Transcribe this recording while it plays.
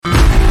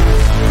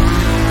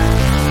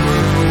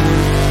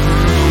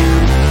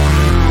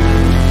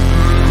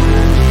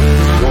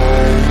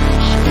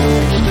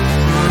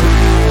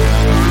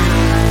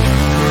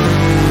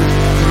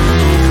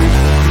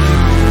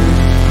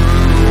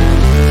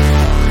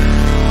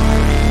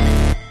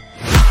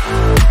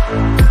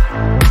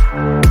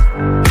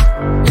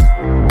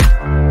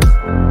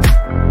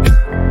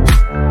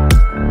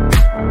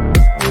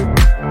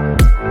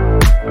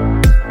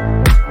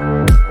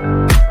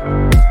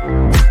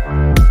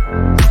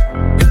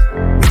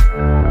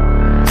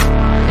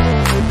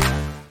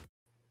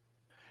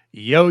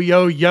Yo,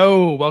 yo,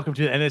 yo. Welcome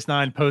to the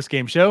NS9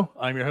 Postgame Show.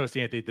 I'm your host,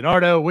 Anthony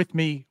DiNardo. With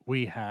me,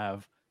 we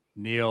have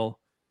Neil.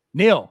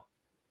 Neil,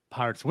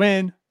 Pirates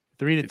win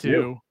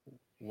 3-2.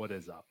 What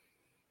is up?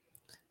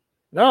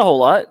 Not a whole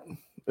lot. It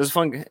was a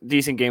fun,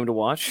 decent game to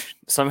watch.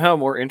 Somehow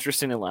more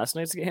interesting than last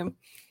night's game.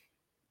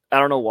 I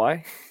don't know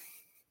why.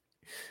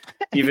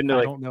 Even though,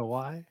 I don't know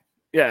why.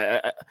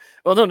 Yeah.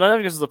 Well, no, not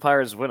because the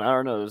Pirates win. I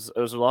don't know. It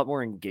was a lot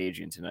more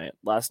engaging tonight.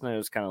 Last night it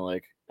was kind of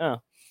like, oh,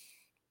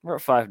 we're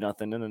at 5-0,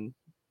 and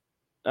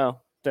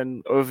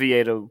then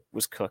Oviedo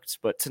was cooked.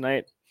 But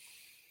tonight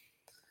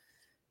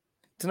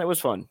was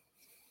fun.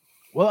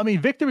 Well, I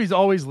mean, victories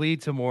always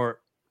lead to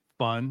more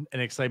fun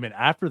and excitement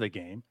after the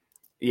game.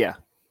 Yeah.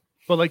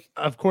 But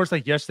of course,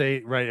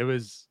 yesterday, right? It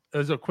was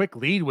a quick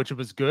lead, which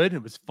was good.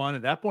 It was fun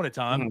at that point in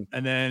time,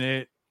 and then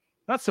it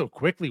not so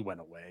quickly went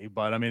away.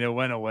 But I mean, it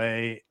went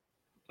away.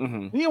 You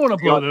don't want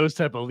to blow those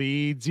type of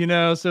leads, So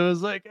it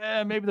was like,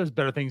 maybe there's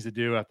better things to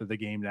do after the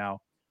game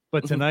now.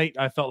 But tonight,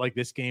 I felt like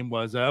this game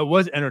was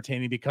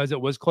entertaining because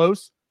it was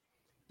close.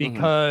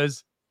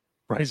 Because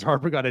Bryce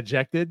Harper got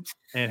ejected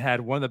and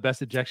had one of the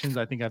best ejections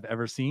I think I've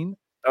ever seen.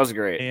 That was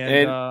great.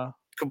 And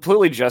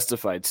completely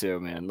justified too,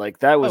 man.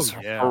 That was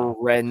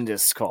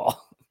horrendous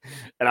call.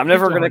 And I'm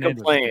never going to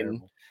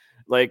complain.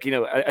 I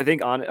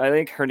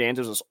think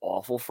Hernandez was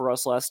awful for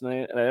us last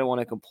night, and I didn't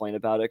want to complain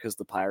about it because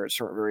the Pirates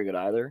weren't very good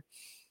either.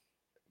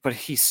 But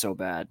he's so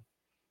bad.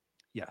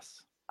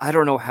 Yes. I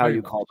don't know how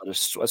you called it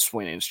a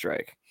swing and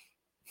strike,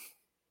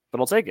 but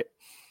I'll take it.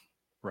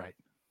 Right.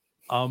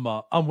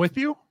 I'm with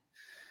you.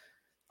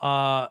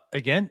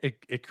 Again,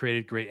 it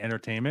created great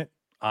entertainment.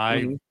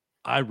 I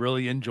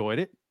really enjoyed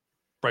it.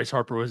 Bryce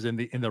Harper was in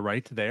the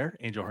right there.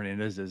 Angel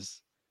Hernandez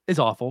is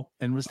awful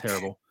and was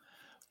terrible.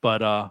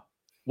 But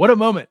what a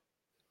moment.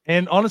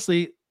 And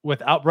honestly,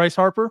 without Bryce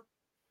Harper,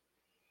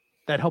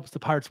 that helps the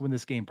Pirates win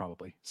this game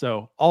probably.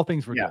 So all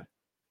things were good.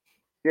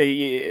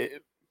 Yeah.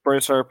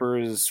 Bryce Harper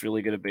is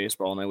really good at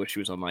baseball, and I wish he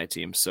was on my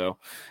team. So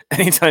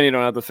anytime you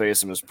don't have to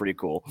face him is pretty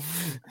cool.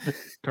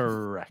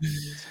 Correct.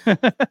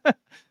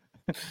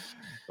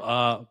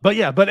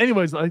 But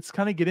anyways, let's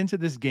kind of get into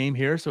this game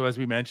here. So as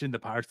we mentioned, the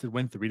Pirates did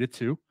win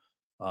 3-2.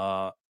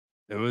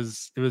 It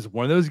was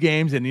one of those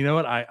games, and you know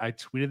what? I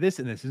tweeted this,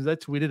 and as soon as I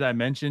tweeted, I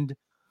mentioned,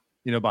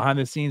 behind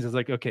the scenes, I was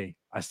like, okay,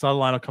 I saw the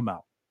lineup come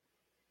out.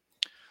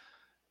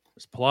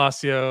 There's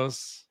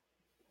Palacios,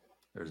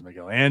 there's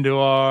Miguel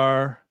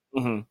Andujar,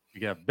 you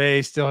got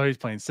Bay still, he's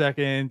playing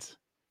second.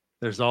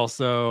 There's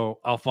also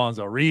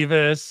Alfonso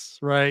Rivas,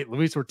 right?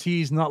 Luis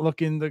Ortiz not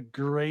looking the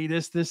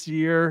greatest this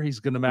year. He's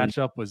going to match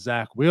up with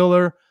Zach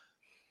Wheeler.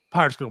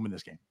 Pirates going to win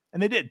this game,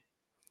 and they did.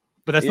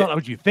 But that's not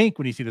what you think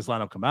when you see this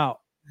lineup come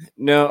out.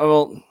 No,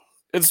 well,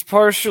 it's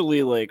partially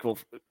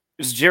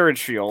it's Jared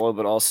Triolo,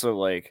 but also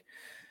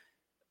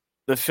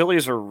the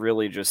Phillies are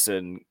really just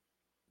in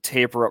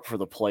taper up for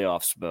the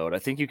playoffs mode. I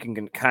think you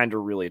can kind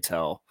of really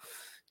tell.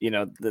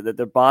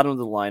 The bottom of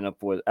the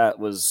lineup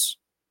was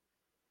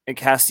and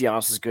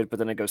Castellanos is good, but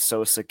then it goes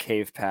Sosa,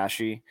 Cave,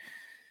 Pashy,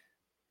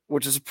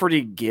 which is a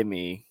pretty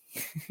gimme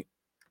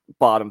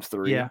bottom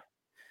three. Yeah,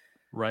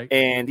 right.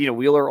 And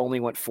Wheeler only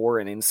went 4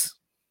 innings.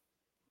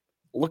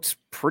 Looks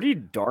pretty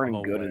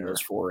darn good in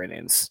those 4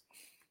 innings.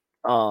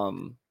 But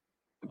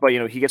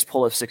he gets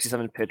pulled at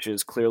 67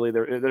 pitches. Clearly,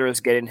 they're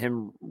just getting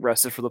him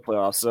rested for the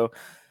playoffs. So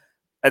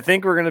I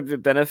think we're going to be a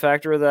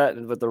benefactor of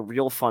that. But the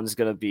real fun is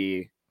going to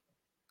be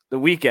the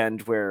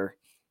weekend where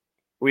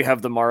we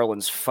have the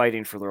Marlins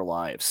fighting for their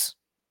lives.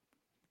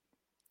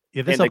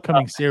 Yeah, this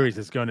upcoming series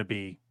is going to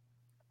be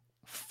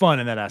fun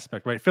in that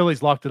aspect, right?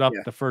 Phillies locked it up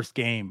the first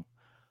game.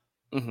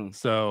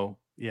 So,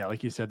 yeah,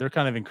 like you said, they're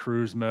kind of in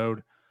cruise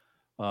mode.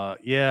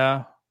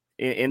 The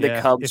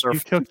Cubs if you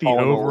took the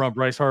over on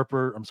Bryce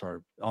Harper, I'm sorry,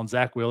 on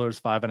Zach Wheeler's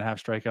 5.5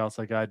 strikeouts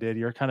like I did,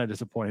 you're kind of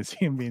disappointed to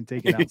see him being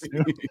taken out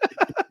soon.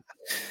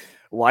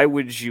 Why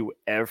would you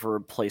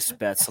ever place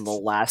bets on the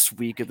last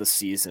week of the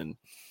season?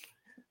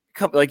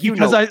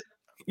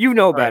 You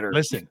know better. Right,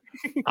 listen,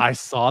 I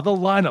saw the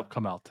lineup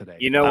come out today.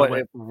 You know what? I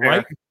went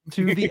right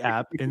to the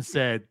app and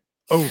said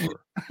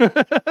over.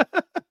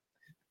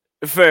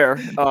 Fair.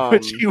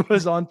 Which he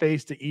was on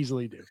pace to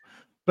easily do.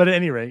 But at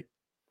any rate.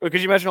 Could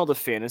you imagine all the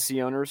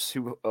fantasy owners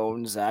who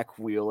own Zach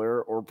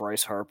Wheeler or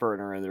Bryce Harper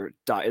and are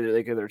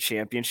in their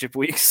championship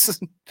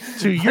weeks?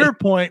 To your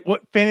point,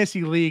 what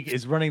fantasy league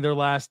is running their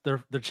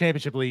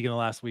championship league in the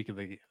last week of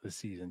the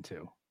season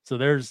too? So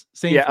there's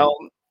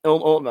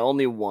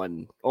only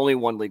one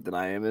league that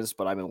I am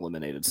but I'm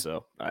eliminated,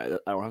 so I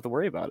don't have to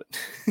worry about it.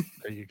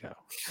 There you go.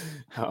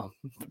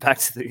 Back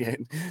to the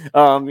game.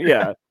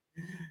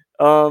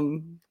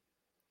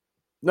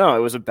 No, it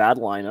was a bad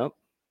lineup,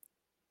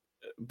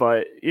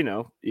 but you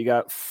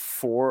got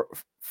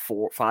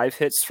 5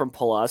 hits from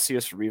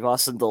Palacios,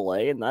 Rivas, and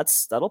Delay, and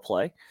that'll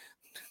play.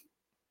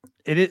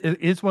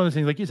 It's one of those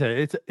things, like you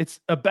said, it's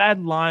a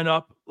bad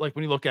lineup. Like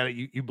when you look at it,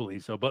 you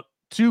believe so, but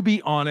to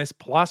be honest,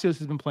 Palacios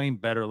has been playing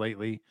better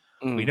lately.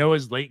 We know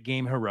his late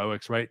game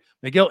heroics, right?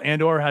 Miguel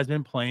Andujar has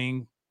been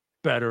playing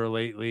better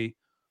lately.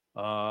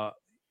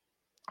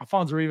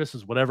 Alfonso Rivas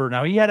is whatever.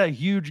 Now he had a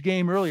huge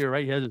game earlier,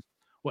 right? He had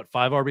what,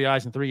 5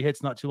 RBIs and 3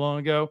 hits not too long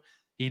ago.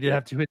 He did Yep.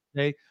 have 2 hits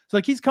today. So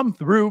like he's come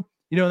through,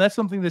 and that's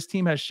something this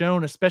team has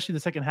shown, especially the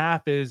second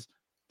half, is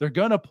they're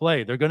gonna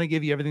play. They're gonna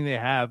give you everything they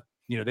have.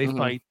 They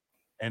fight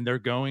and they're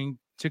going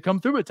to come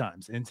through at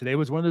times. And today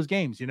was one of those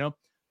games.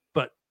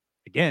 But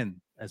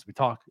again, as we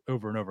talk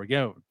over and over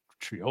again,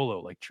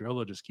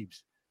 Triolo just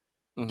keeps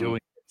doing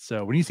it.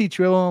 So when you see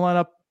Triolo in the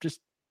lineup,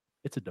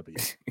 it's a W.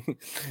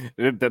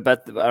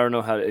 Bet, I don't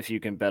know if you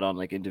can bet on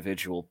like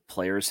individual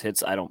players'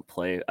 hits. I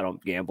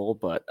don't gamble,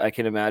 but I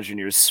can imagine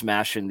you're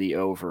smashing the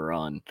over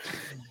on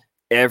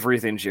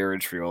everything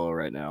Jared Triolo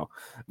right now.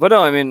 But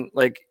no, I mean,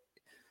 like,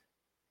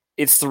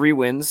 it's 3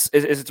 wins.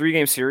 It's a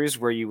 3-game series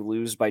where you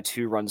lose by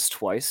 2 runs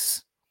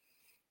twice,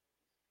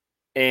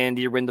 and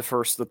you win the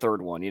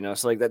third one.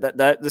 So like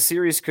that the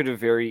series could have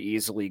very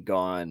easily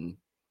gone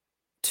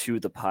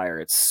to the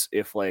Pirates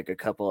if like a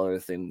couple other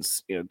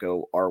things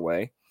go our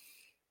way.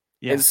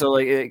 Yeah. And so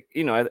like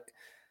I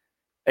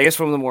guess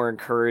one of the more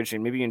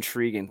encouraging, maybe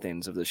intriguing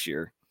things of this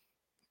year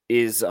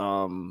is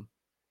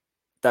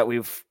that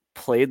we've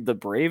played the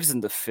Braves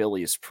and the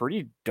Phillies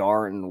pretty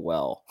darn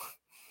well.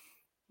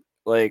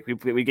 Like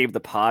we gave the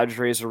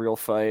Padres a real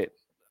fight.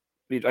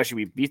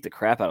 We beat the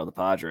crap out of the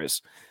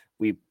Padres.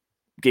 We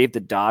gave the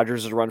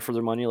Dodgers a run for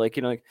their money. Like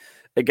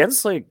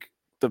against like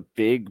the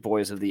big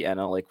boys of the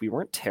NL, like we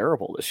weren't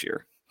terrible this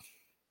year.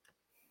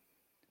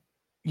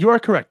 You are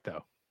correct,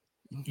 though.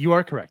 You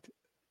are correct.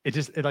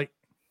 I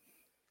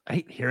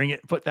hate hearing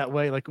it put that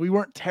way. Like we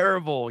weren't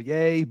terrible,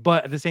 yay!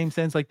 But at the same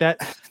sense, like that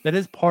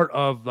is part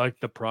of like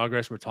the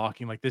progress we're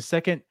talking. Like the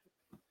second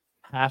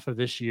half of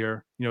this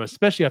year,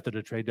 especially after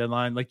the trade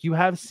deadline, like you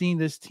have seen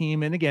this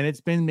team, and again,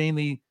 it's been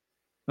mainly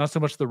not so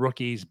much the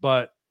rookies,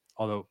 but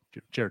although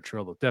Jared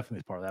Triolo definitely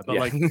is part of that, but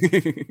like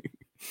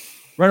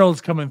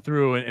Reynolds coming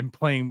through and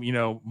playing,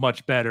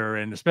 much better,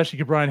 and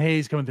especially Brian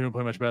Hayes coming through and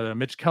playing much better. And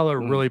Mitch Keller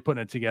really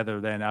putting it together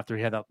then after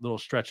he had that little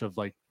stretch of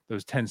like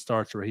those 10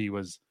 starts where he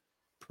was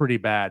pretty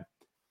bad.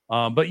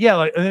 But yeah,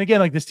 like, and then again,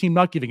 like this team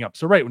not giving up.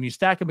 So right, when you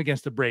stack them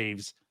against the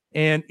Braves,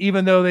 and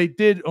even though they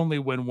did only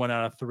win 1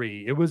 out of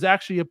 3, it was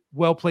actually a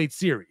well-played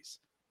series.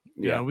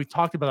 We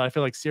talked about it. I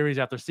feel like series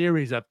after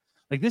series of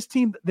like this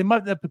team, they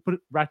might have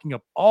racking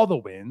up all the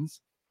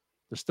wins.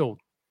 They're still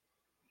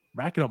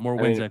racking up more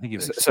wins than I think you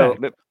expect. So,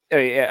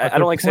 I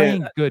don't like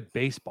saying good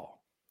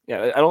baseball.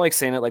 Yeah, I don't like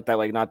saying it like that,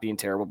 like not being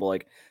terrible, but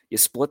like you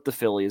split the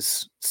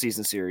Phillies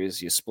season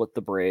series, you split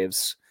the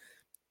Braves.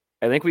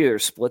 I think we either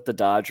split the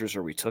Dodgers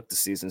or we took the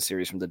season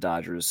series from the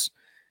Dodgers.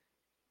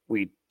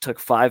 We took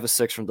 5 of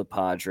 6 from the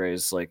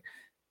Padres. Like,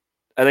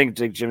 I think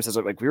Jim says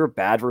like we were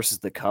bad versus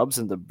the Cubs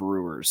and the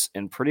Brewers,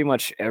 and pretty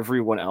much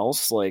everyone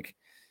else, like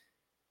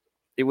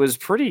it was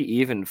pretty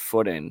even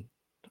footing,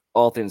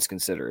 all things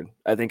considered.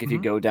 I think if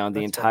you go down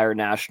the entire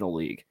National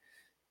League,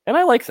 and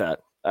I like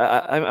that.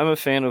 I'm a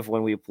fan of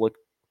when we look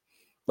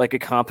like a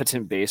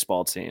competent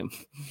baseball team.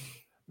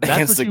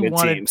 That's what you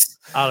wanted teams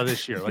out of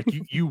this year. Like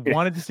you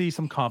wanted to see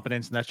some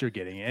competence, and that's what you're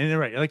getting. And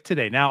right, like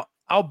today. Now,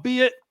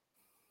 albeit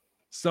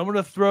some of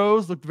the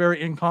throws looked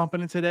very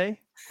incompetent today.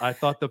 I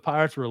thought the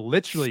Pirates were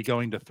literally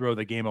going to throw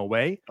the game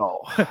away. Oh,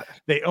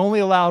 they only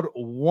allowed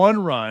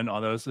 1 run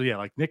on those. So yeah,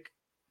 like Nick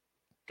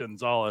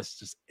Gonzalez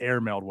just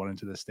airmailed one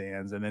into the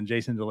stands, and then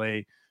Jason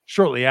DeLay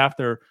shortly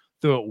after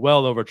threw it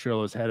well over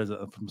Triolo's head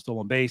from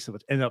stolen base,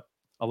 which ended up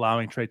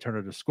allowing Trey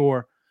Turner to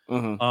score.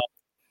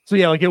 So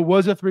yeah, like it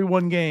was a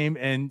 3-1 game,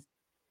 and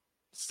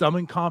some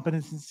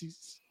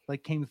incompetencies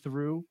like came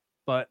through,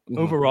 but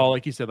overall,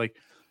 like you said, like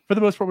for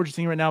the most part, what you're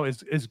seeing right now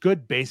is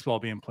good baseball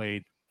being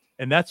played,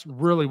 and that's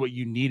really what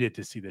you needed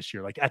to see this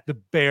year, like at the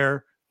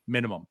bare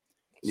minimum.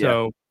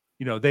 So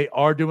they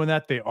are doing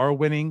that. They are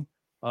winning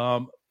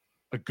a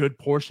good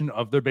portion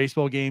of their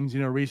baseball games,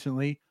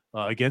 recently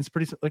against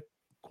pretty like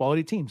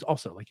quality teams.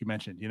 Also, like you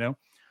mentioned,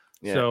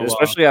 yeah, so,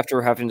 especially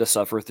after having to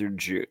suffer through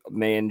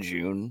May and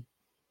June.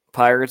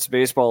 Pirates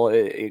baseball,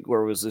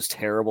 where it was just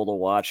terrible to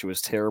watch. It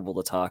was terrible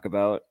to talk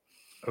about.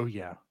 Oh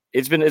yeah,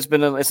 it's been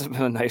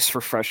a nice,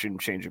 refreshing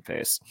change of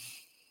pace.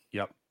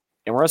 Yep,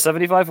 and we're at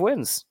 75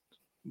 wins,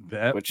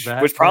 which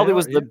probably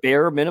was the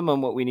bare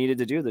minimum what we needed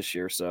to do this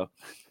year. So,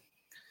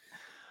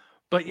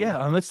 but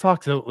yeah, and let's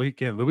talk to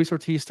again. Luis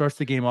Ortiz starts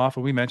the game off,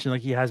 and we mentioned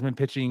like he hasn't been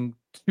pitching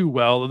too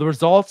well. The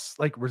results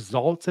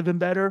have been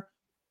better,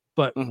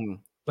 but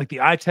like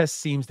the eye test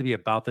seems to be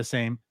about the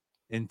same.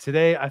 And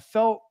today, I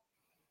felt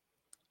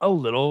a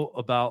little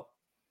about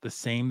the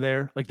same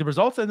there. Like the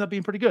results ended up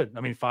being pretty good. I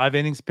mean, 5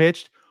 innings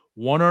pitched,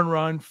 1 earned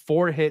run,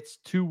 4 hits,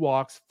 2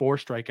 walks, 4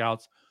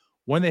 strikeouts.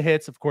 One of the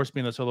hits, of course,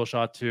 being a solo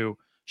shot to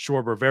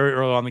Schwarber very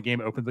early on in the game,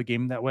 opened the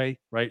game that way,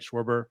 right?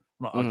 Schwarber,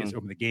 well, I guess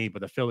opened the game,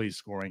 but the Phillies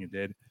scoring it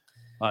did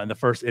in the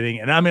first inning.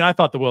 And I mean, I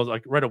thought the Wills,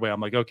 like right away,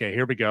 I'm like, okay,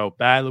 here we go.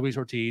 Bad Luis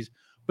Ortiz.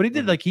 But he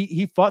did, like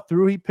he fought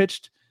through, he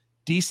pitched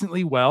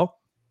decently well.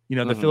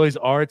 The Phillies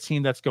are a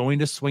team that's going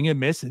to swing and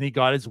miss, and he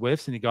got his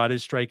whiffs and he got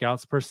his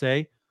strikeouts per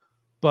se.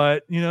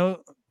 But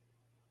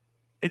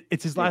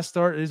it's his last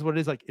start. It is what it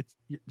is. Like it's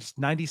just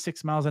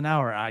 96 miles an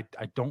hour. I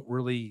don't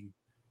really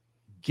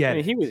get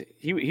it.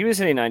 He was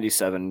hitting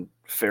 97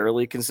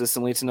 fairly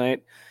consistently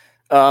tonight.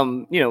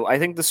 I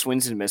think the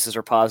swings and misses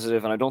are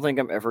positive, and I don't think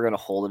I'm ever going to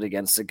hold it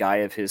against a guy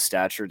of his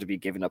stature to be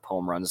giving up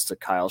home runs to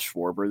Kyle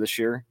Schwarber this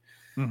year,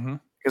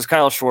 because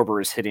Kyle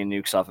Schwarber is hitting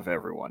nukes off of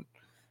everyone.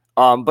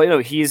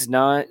 But he's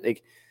not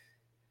like.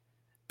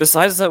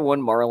 Besides that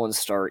one Marlins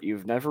start,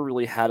 you've never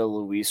really had a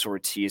Luis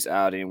Ortiz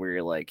outing where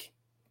you're like,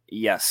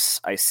 yes,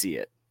 I see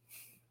it.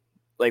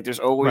 Like, there's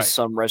always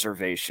some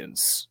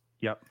reservations.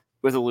 Yep.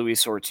 With a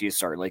Luis Ortiz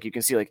start, like you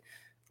can see like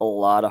a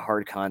lot of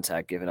hard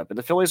contact given up, and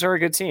the Phillies are a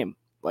good team.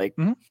 Like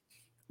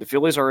the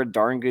Phillies are a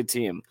darn good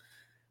team,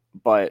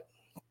 but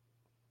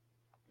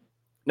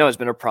no, it's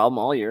been a problem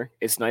all year.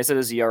 It's nice that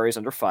his ERA is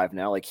under 5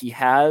 now. Like he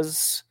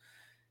has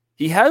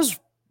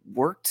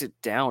worked it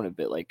down a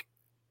bit. Like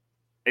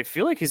I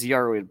feel like his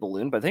ERA had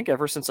ballooned, but I think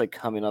ever since like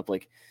coming up,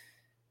 like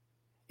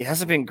it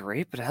hasn't been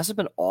great, but it hasn't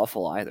been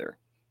awful either.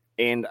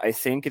 And I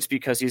think it's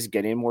because he's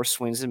getting more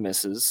swings and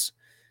misses.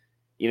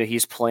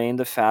 He's playing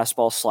the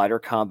fastball slider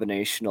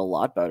combination a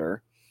lot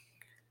better.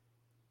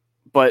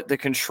 But the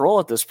control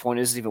at this point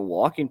isn't even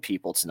walking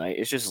people tonight.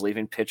 It's just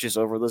leaving pitches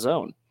over the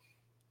zone.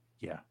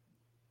 Yeah.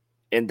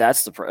 And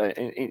that's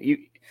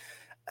the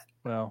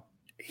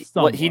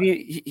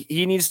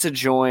he needs to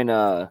join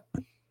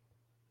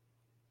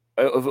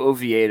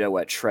Oviedo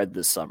at Tread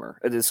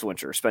this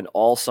winter. Spend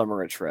all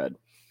summer at Tread.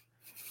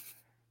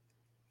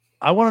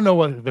 I want to know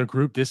what the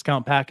group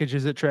discount package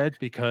is at Tread,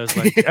 because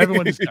like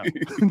everyone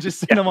just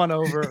send them on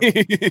over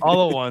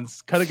all at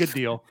once. Cut a good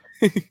deal.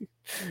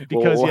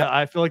 Because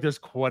I feel like there's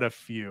quite a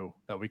few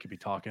that we could be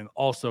talking.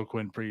 Also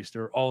Quinn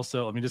Priester.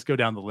 Also, let me just go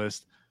down the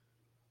list.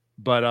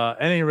 But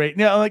at any rate,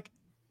 like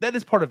that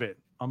is part of it.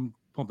 I'm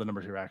pulling up the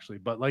numbers here actually,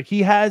 but like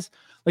he has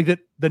like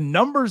the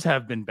numbers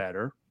have been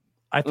better.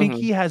 I think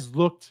he has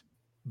looked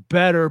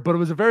better, but it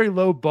was a very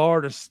low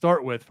bar to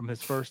start with from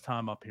his first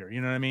time up here.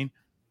 You know what I mean?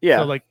 Yeah.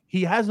 So like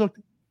he has looked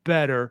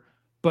better,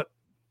 but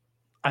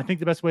I think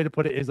the best way to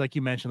put it is like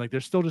you mentioned, like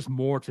there's still just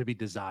more to be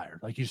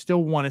desired. Like you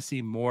still want to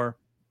see more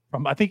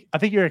from. I think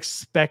you're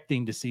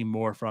expecting to see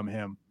more from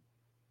him,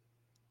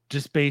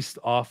 just based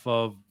off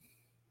of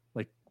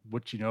like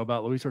what you know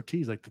about Luis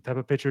Ortiz, like the type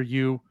of pitcher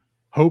you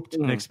hoped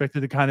and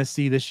expected to kind of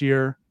see this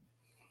year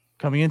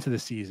coming into the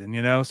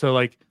season. So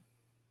like,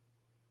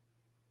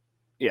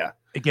 yeah,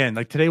 again,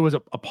 like today was a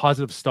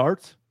positive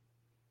start.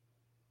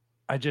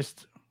 I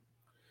just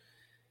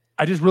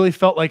really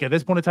felt like at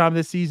this point in time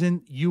this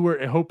season, you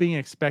were hoping and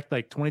expect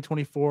like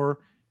 2024.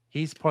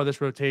 He's part of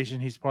this rotation.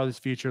 He's part of this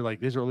future. Like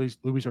these are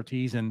Luis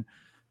Ortiz. And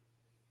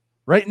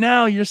right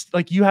now you're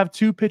like, you have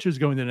 2 pitchers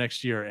going to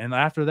next year. And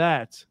after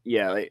that.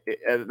 Yeah.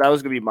 That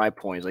was going to be my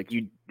point. Like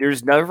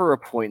there's never a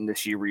point in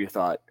this year where you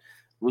thought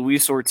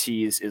Luis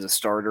Ortiz is a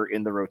starter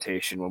in the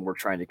rotation when we're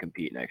trying to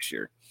compete next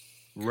year.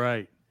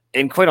 Right.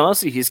 And quite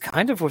honestly, he's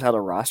kind of without a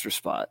roster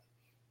spot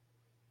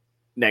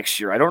next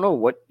year. I don't know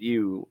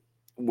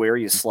where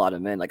you slot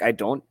him in. Like, I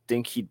don't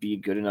think he'd be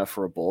good enough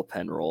for a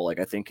bullpen role. Like,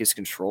 I think his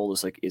control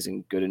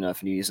isn't good enough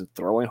and he isn't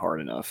throwing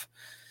hard enough.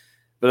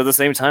 But at the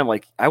same time,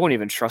 like, I wouldn't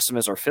even trust him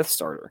as our 5th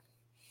starter.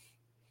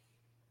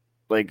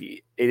 Like,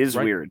 it is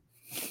weird.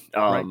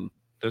 Right.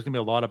 There's gonna be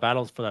a lot of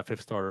battles for that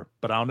 5th starter,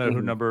 but I don't know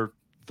who number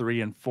 3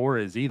 and 4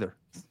 is either.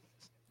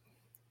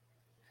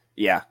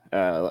 Yeah,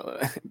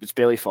 it's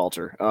Bailey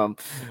Falter.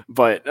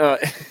 But no,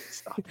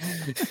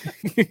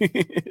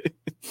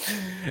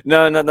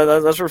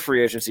 that's where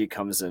free agency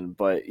comes in.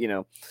 But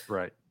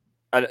right.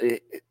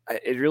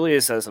 It really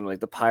says something like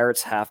the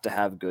Pirates have to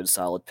have good,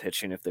 solid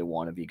pitching if they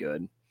want to be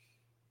good.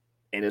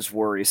 And it's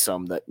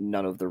worrisome that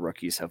none of the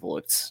rookies have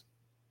looked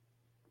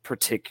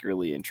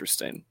particularly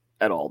interesting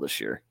at all this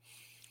year.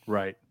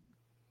 Right.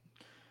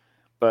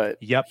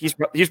 But yep, he's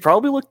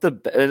probably looked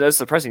that's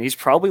surprising. He's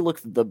probably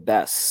looked the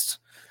best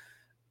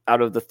out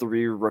of the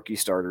 3 rookie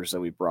starters that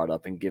we brought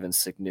up and given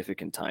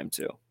significant time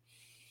to.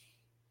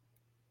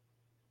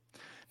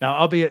 Now,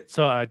 albeit,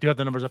 so I do have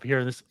the numbers up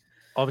here. This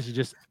obviously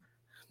just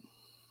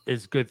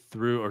is good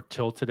through or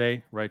till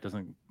today, right?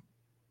 Doesn't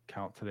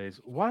count today's.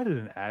 Why did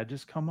an ad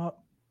just come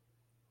up?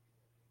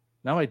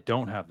 Now I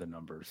don't have the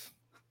numbers.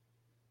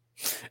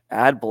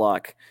 Ad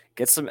block.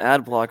 Get some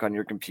ad block on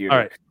your computer. All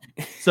right.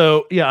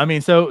 So, yeah, I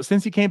mean, so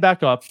since he came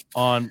back up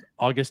on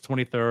August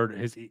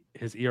 23rd,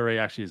 his ERA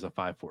actually is a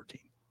 5.14.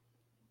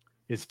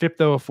 His FIP,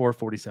 though, a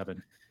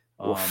 4.47.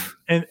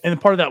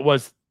 And part of that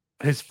was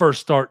his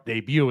first start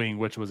debuting,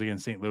 which was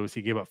against St. Louis.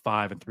 He gave up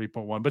 5 and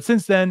 3.1. But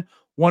since then,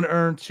 1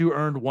 earned, 2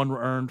 earned, 1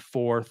 earned,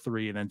 4,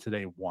 3, and then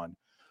today 1.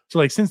 So,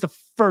 like, since the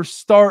first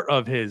start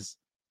of his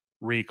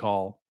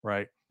recall,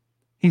 right,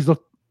 he's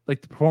looked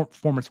like the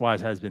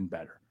performance-wise has been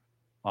better.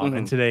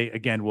 And today,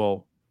 again,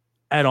 we'll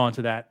add on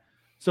to that.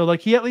 So, like,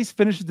 he at least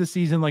finishes the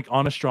season, like,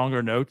 on a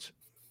stronger note,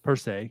 per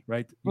se,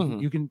 right?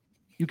 You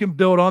can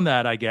build on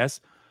that, I guess.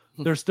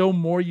 There's still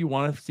more you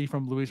want to see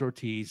from Luis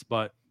Ortiz,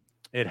 but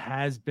it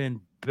has been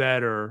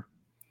better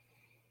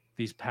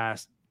these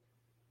past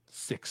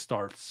 6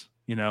 starts,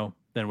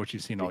 than what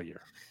you've seen all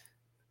year.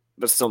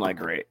 But still not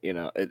great,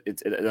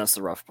 that's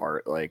the rough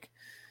part. Like,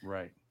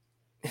 right.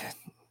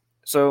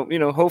 So,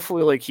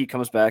 hopefully, like, he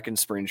comes back in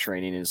spring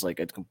training and is like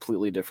a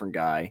completely different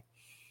guy.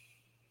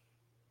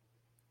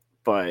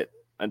 but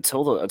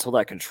until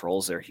that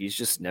control's there, he's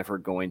just never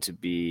going to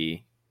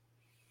be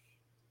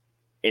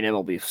an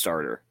MLB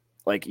starter.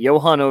 Like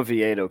Johan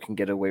Oviedo can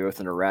get away with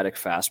an erratic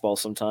fastball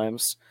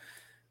sometimes.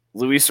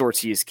 Luis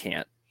Ortiz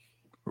can't,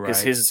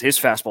 because Right. his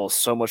fastball is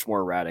so much more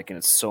erratic and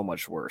it's so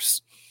much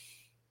worse.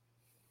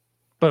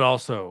 But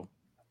also,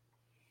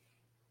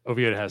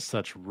 Oviedo has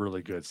such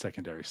really good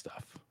secondary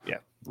stuff. Yeah.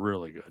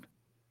 Really good.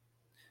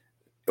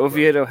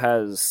 Oviedo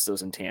has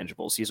those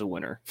intangibles. He's a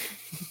winner.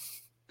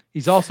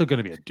 He's also going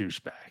to be a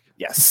douchebag.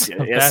 Yes.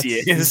 So Yes, he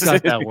is. He's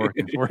got that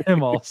working for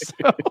him also.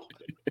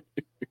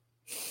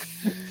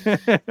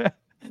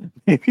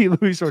 Maybe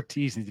Luis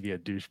Ortiz needs to be a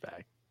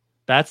douchebag.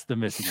 That's the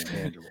missing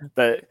intangible.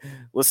 But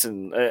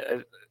listen,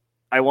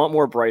 I want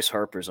more Bryce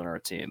Harpers on our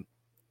team.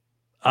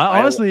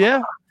 Honestly,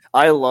 yeah.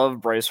 I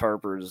love Bryce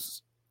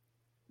Harper's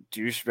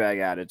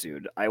douchebag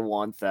attitude. I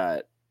want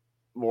that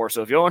more.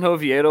 So if Johan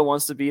Oviedo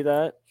wants to be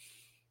that,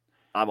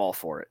 I'm all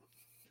for it.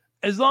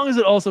 As long as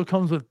it also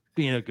comes with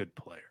being a good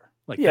player.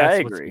 Like, yeah, that's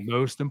I what's agree.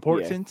 most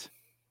important. Yeah.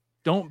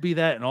 Don't be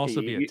that and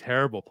also be a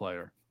terrible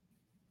player.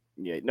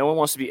 Yeah, no one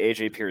wants to be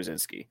AJ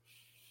Pierzynski.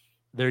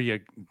 There you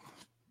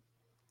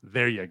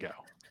go.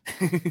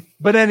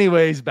 But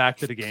anyways, back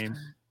to the game.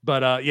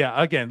 But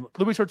yeah, again,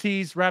 Luis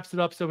Ortiz wraps it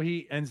up, so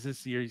he ends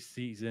this year's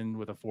season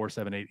with a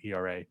 4.78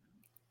 ERA.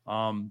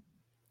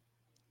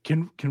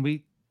 Can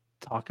we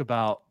talk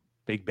about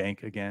Big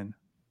Bank again?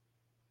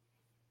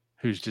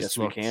 Who's just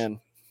looked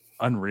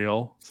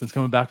unreal since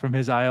coming back from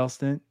his IL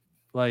stint.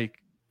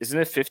 Like, isn't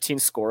it 15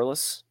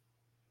 scoreless?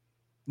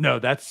 No,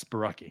 that's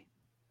Barucki.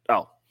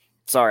 Oh,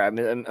 sorry,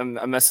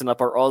 I'm messing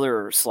up our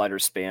other slider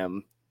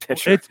spam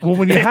pitcher. Well,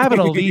 when you have an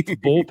elite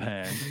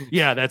bullpen,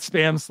 yeah, that's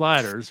spam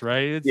sliders,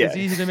 right? It's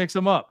easy to mix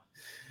them up.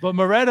 But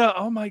Moreta,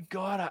 oh my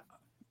God,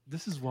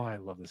 this is why I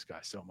love this guy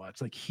so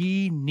much. Like,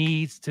 he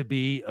needs to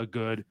be a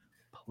good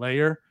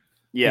player.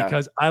 Yeah,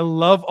 because I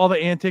love all the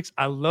antics.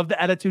 I love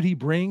the attitude he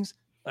brings.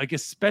 Like,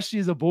 especially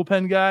as a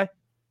bullpen guy.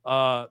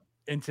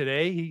 And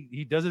today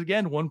he does it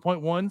again.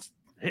 1.1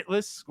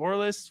 hitless,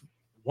 scoreless,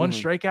 one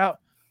strikeout.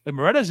 Like,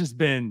 Moreta's just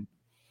been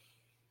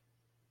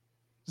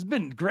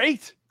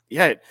great.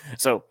 Yeah.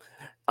 So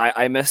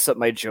I messed up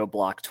my Joe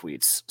Block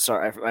tweets.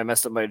 Sorry, I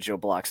messed up my Joe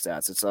Block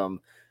stats. It's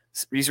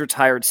he's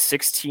retired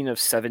 16 of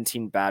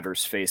 17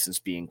 batters faced since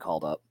being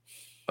called up.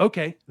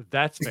 Okay,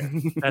 that's fair.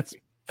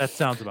 that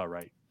sounds about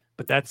right.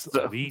 But that's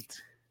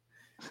elite.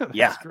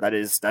 Yeah, great.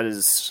 that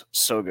is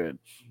so good.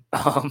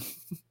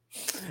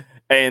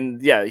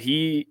 And yeah,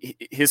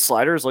 his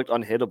sliders looked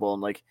unhittable,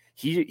 and like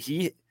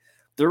he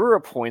there were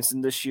points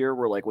in this year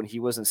where, like, when he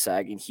wasn't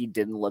sagging, he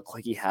didn't look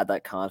like he had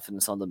that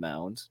confidence on the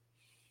mound.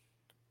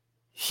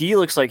 He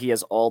looks like he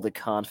has all the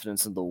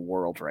confidence in the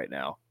world right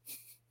now.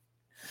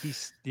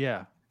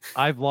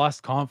 I've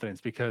lost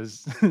confidence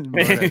because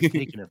Moreta's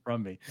taking it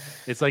from me.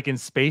 It's like in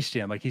Space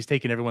Jam, like he's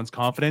taking everyone's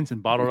confidence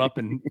and bottled up,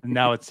 and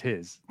now it's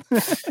his.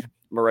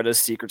 Moreta's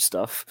secret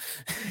stuff.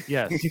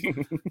 Yes,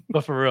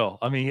 but for real,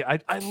 I mean,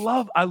 I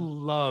love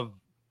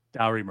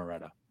Dauri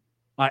Moreta.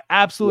 I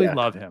absolutely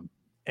love him.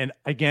 And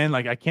again,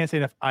 like, I can't say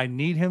enough. I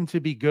need him to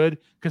be good,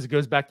 because it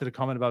goes back to the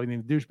comment about being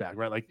a douchebag,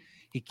 right? Like,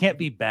 he can't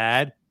be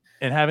bad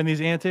and having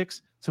these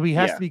antics, so he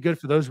has to be good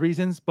for those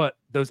reasons. But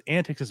those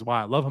antics is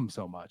why I love him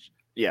so much.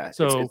 Yeah,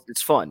 so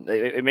it's fun.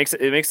 It makes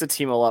the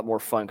team a lot more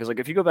fun, because, like,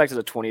 if you go back to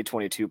the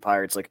 2022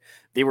 Pirates, like,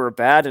 they were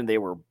bad and they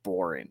were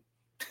boring.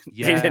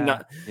 Yeah, they did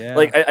not,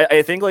 like,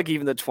 I think, like,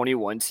 even the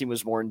 21 team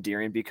was more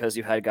endearing because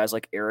you had guys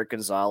like Eric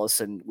Gonzalez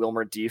and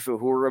Wilmer Defoe,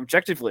 who were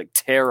objectively, like,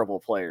 terrible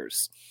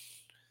players,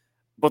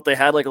 but they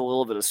had, like, a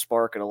little bit of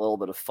spark and a little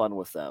bit of fun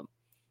with them.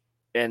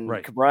 And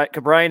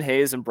Cabrian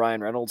Hayes and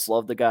Brian Reynolds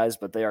love the guys,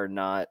 but they are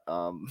not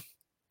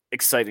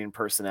exciting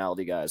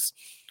personality guys.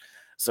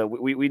 So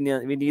we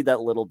need that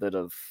little bit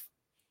of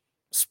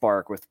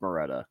spark with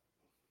Moreta.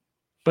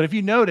 But if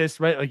you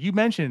notice, right, like you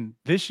mentioned,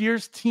 this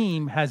year's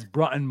team has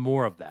brought in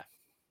more of that.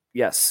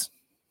 Yes.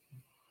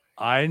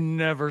 I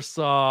never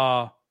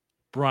saw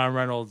Brian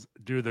Reynolds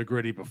do the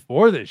gritty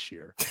before this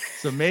year.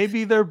 So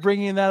maybe they're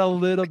bringing that a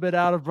little bit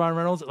out of Brian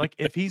Reynolds. Like,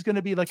 if he's going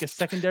to be like a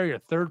secondary or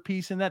third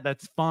piece in that,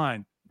 that's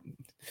fine.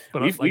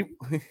 But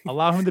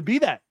allow him to be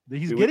that.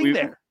 He's getting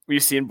there.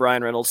 We've seen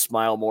Brian Reynolds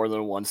smile more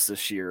than once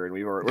this year, and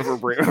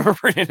we're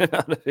bringing it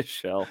out of his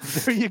shell.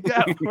 There you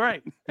go.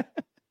 Right.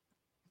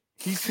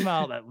 He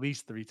smiled at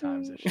least 3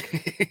 times this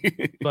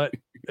year. But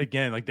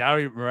again, like,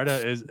 Dauri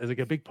Moreta is like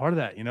a big part of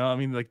that. You know, I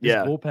mean, like, this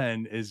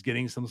bullpen is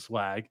getting some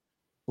swag.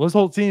 Well, this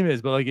whole team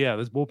is, but, like, yeah,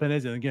 this bullpen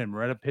is. And again,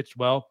 Moreta pitched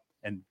well.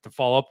 And to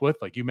follow up with,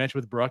 like you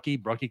mentioned with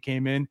Barucki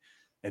came in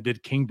and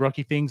did King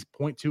Barucki things,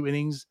 0.2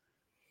 innings,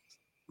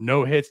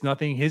 no hits,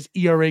 nothing. His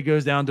ERA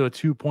goes down to a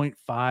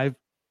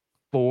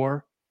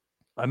 2.54.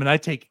 I mean, I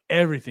take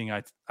everything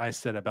I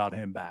said about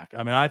him back.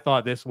 I mean, I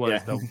thought this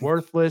was the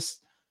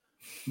worthless,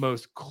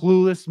 most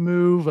clueless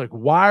move. Like,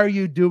 why are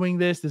you doing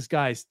this? This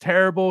guy's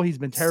terrible. He's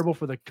been terrible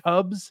for the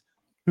Cubs,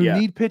 who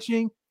need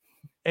pitching.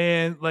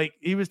 And, like,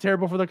 he was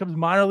terrible for the Cubs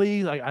minor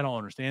league. Like, I don't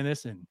understand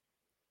this. And,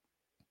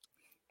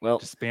 well,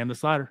 just spam the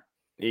slider.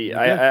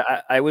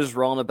 I was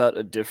wrong about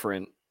a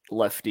different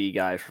lefty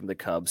guy from the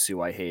Cubs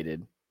who I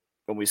hated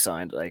when we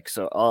signed. Like,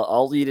 so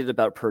I'll eat it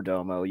about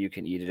Perdomo. You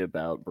can eat it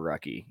about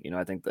Baraki.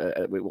 I think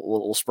that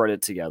we'll spread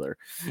it together.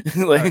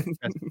 Like, right,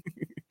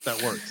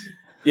 that works.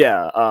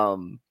 Yeah.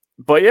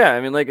 But yeah,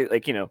 I mean,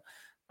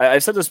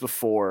 I've said this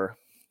before,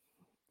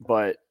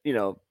 but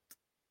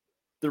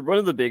one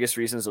of the biggest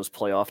reasons those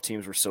playoff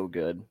teams were so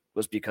good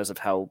was because of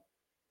how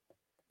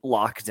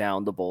locked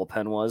down the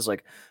bullpen was.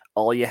 Like,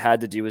 all you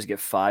had to do was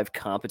get 5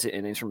 competent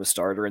innings from a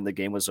starter, and the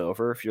game was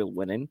over if you're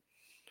winning.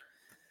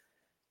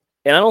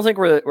 And I don't think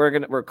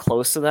we're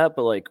close to that,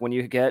 but like when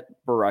you get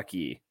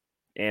Baraki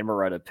and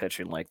Moretta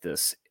pitching like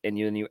this, and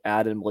you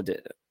add in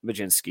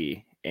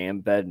Majinski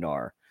and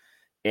Bednar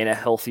and a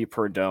healthy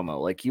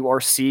Perdomo, like you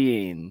are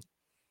seeing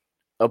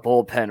a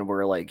bullpen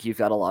where like you've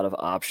got a lot of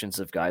options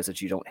of guys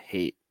that you don't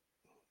hate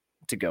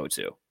to go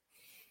to.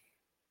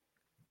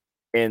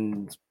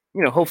 And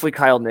hopefully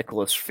Kyle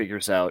Nicholas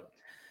figures out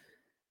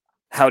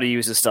how to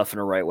use his stuff in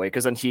the right way,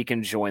 because then he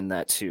can join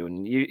that too.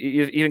 And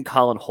even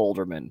Colin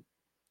Holderman,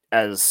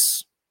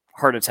 as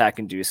heart attack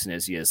inducing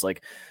as he is,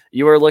 like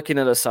you are looking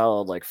at a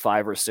solid like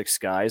 5 or 6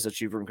 guys that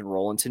you can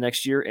roll into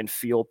next year and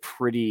feel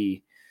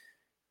pretty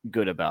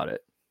good about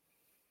it.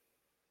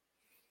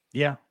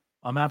 Yeah,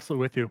 I'm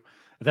absolutely with you.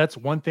 That's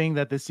one thing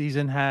that this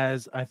season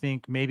has, I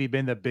think, maybe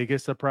been the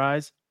biggest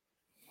surprise.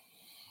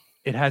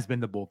 It has been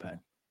the bullpen.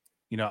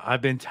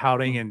 I've been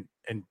touting and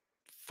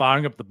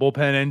firing up the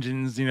bullpen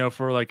engines,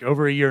 for like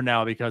over a year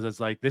now, because it's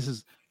like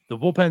the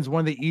bullpen's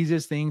one of the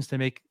easiest things to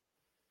make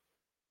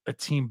a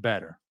team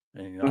better.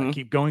 And I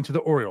keep going to the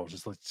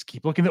Orioles. Let's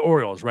keep looking at the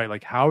Orioles, right?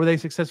 Like, how were they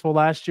successful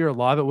last year? A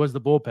lot of it was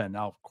the bullpen.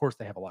 Now, of course,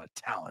 they have a lot of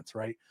talents,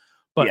 right?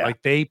 But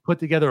like they put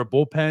together a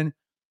bullpen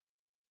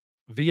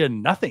via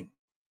nothing.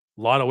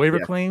 A lot of waiver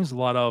claims, a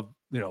lot of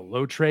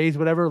low trades,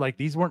 whatever. Like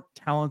these weren't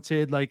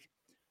talented, like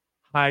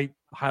high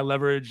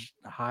leverage,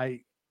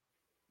 high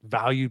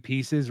value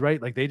pieces,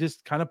 right? Like they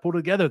just kind of pulled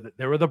together.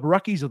 They were the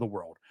Barakis of the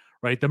world,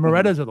 right? The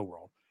Morettas of the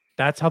world.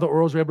 That's how the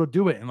Orioles were able to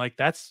do it. And like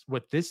that's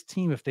what this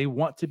team, if they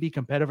want to be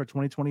competitive for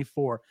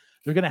 2024,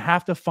 they're going to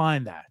have to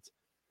find that.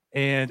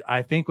 And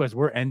I think as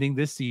we're ending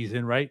this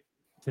season, right,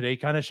 today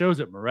kind of shows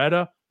it.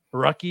 Moretta,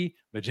 Baraki,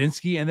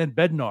 Majinski, and then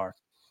Bednar.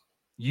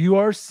 You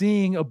are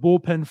seeing a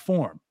bullpen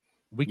form.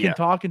 We can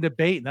talk and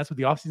debate, and that's what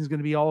the offseason is going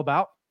to be all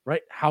about,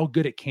 right? How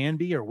good it can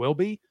be or will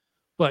be.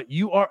 But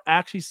you are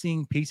actually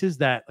seeing pieces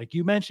that, like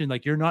you mentioned,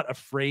 like you're not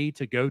afraid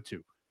to go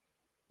to.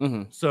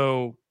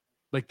 So,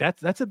 like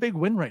that's a big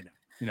win right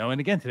now, And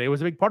again, today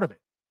was a big part of it.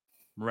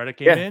 Moretta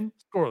came in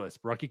scoreless.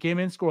 Baraki came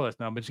in scoreless.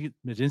 Now,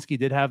 Majinski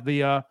did have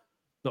the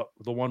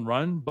one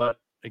run, but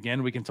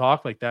again, we can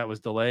talk like that was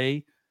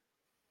delay.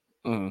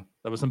 That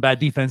was some bad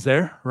defense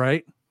there,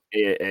 right?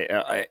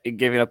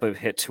 Giving up a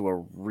hit to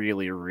a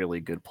really,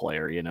 really good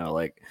player,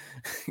 like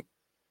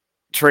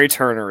Trey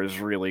Turner is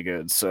really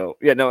good. So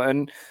yeah, no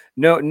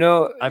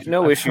I've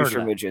issues for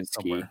Majinski.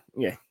 Somewhere.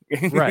 Yeah,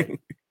 right.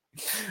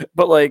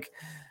 But like,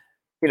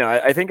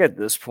 I think at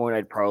this point I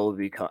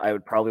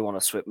would probably want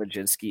to switch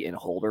Majinski and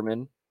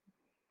Holderman,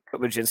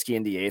 put Majinski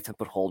in the 8th and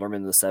put Holderman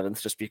in the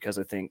 7th, just because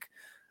I think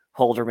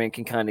Holderman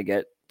can kind of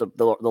get the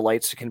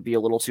lights can be a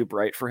little too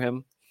bright for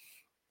him.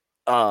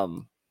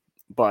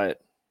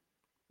 But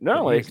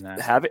no, like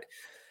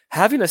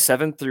having a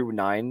 7 through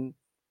 9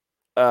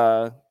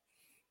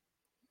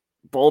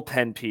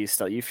 bullpen piece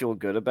that you feel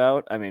good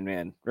about. I mean,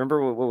 man,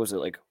 remember what was it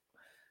like?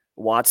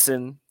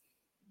 Watson,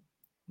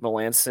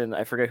 Melanson.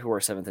 I forget who our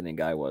 7th inning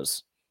guy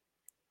was.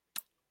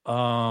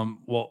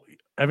 Well,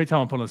 every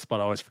time I'm put on the spot,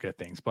 I always forget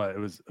things. But it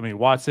was,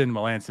 Watson,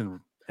 Melanson,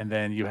 and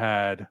then you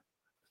had.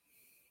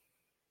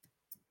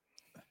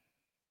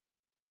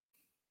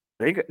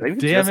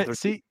 Damn it!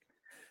 See,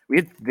 we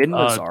had Vin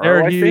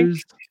Mazzaro. I think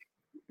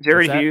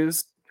Jared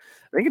Hughes.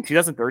 I think in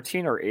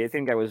 2013 or 8th, I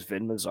think I was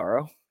Vin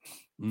Mazzaro.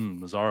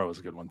 Mazzaro was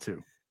a good one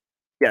too.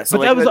 Yeah, so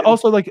but that was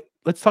also like,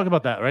 let's talk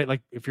about that, right?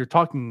 Like, if you're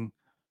talking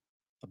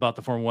about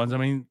the Form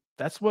 1s,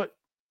 that's what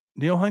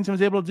Neil Huntington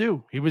was able to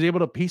do. He was able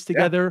to piece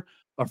together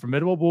a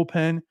formidable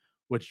bullpen,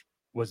 which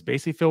was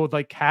basically filled with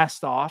like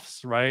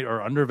cast-offs, right,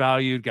 or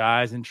undervalued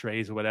guys and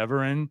trades or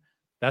whatever, and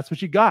that's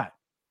what you got.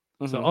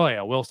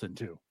 So, Wilson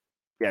too.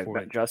 Yeah,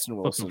 Justin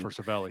Wilson for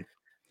Cervelli.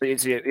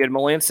 So you had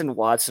Melanson,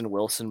 Watson,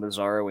 Wilson,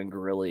 Mazzaro, and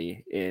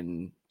Grilli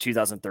in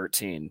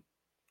 2013.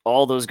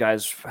 All those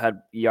guys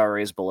had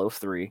ERAs below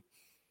 3.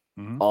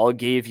 All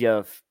gave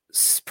you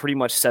pretty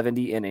much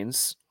 70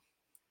 innings.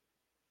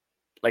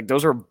 Like,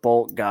 those are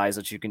bulk guys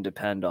that you can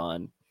depend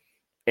on.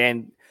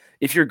 And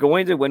if you're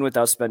going to win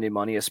without spending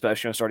money,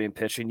 especially on starting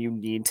pitching, you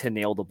need to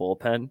nail the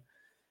bullpen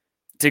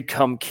to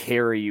come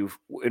carry you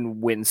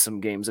and win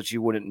some games that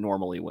you wouldn't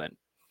normally win.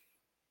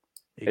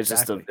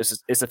 Exactly.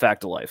 It's a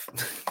fact of life.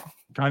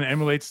 Kind of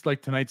emulates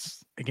like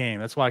tonight's game.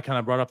 That's why I kind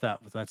of brought up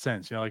that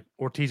sense. Like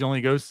Ortiz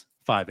only goes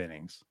 5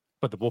 innings,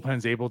 but the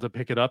bullpen's able to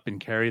pick it up and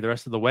carry the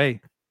rest of the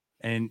way.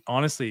 And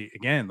honestly,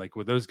 again, like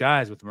with those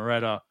guys, with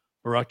Moretta,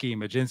 Baraki,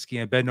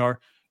 Majinski, and Bednar,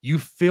 you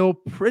feel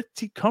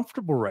pretty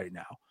comfortable right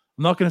now.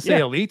 I'm not going to say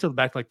elite till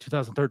back like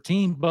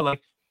 2013, but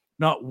like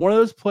not one of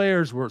those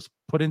players was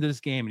put into this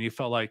game and you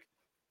felt like,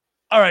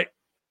 all right,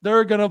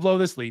 they're going to blow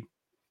this lead.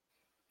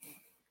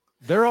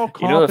 They're all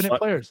confident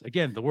players.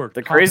 Again,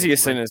 the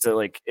craziest right? thing is that,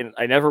 like,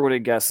 I never would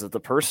have guessed that the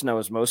person I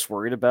was most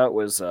worried about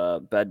was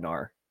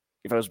Bednar.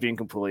 If I was being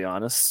completely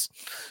honest,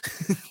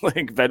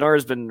 like Bednar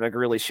has been like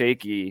really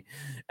shaky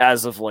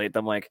as of late.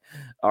 I'm like,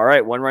 all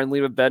right, 1 run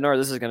lead with Bednar.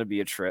 This is going to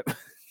be a trip.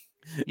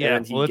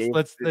 Yeah, well,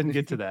 let's then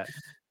get to that.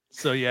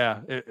 So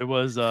yeah, it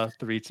was a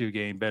 3-2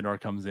 game.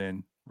 Bednar comes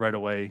in right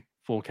away,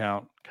 full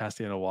count.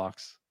 Castellano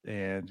walks,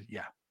 and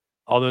yeah,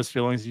 all those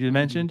feelings you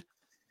mentioned.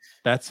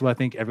 That's what I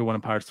think everyone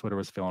in Pirates Twitter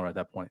was feeling right at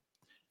that point.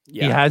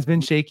 Yeah. He has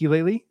been shaky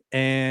lately,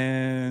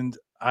 and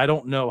I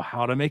don't know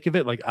how to make of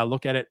it. Like, I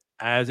look at it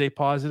as a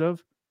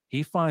positive.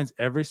 He finds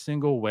every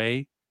single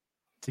way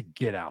to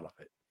get out of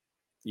it.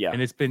 Yeah.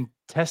 And it's been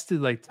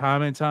tested like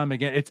time and time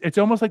again. It's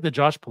almost like the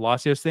Josh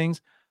Palacios things.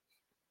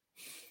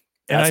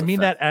 And I mean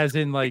that as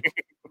in, like,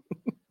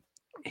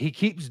 he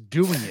keeps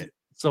doing it.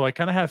 So I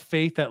kind of have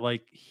faith that,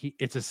 like,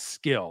 it's a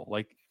skill.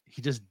 Like,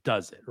 he just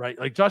does it, right?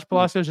 Like, Josh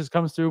Palacios just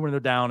comes through when they're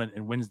down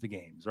and wins the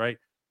games, right?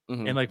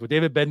 And like with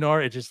David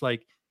Bednar, it's just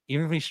like,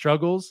 even if he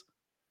struggles,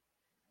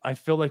 I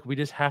feel like we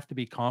just have to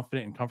be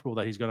confident and comfortable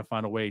that he's going to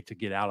find a way to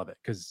get out of it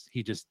because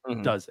he just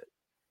does it.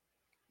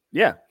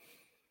 Yeah.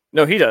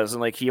 No, he does. And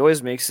like, he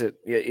always makes it,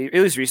 at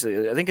least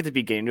recently, I think at the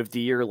beginning of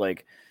the year,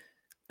 like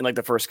in like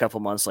the first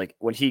couple months, like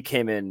when he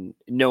came in,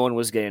 no one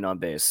was getting on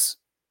base.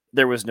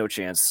 There was no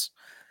chance.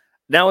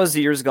 Now, as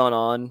the year's gone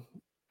on,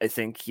 I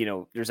think,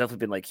 there's definitely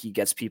been like, he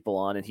gets people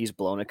on and he's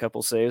blown a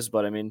couple saves,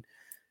 but I mean,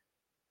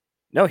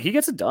 no, he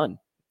gets it done.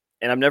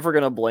 And I'm never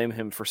going to blame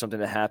him for something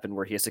that happened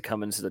where he has to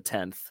come into the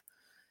 10th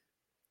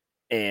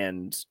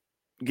and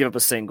give up a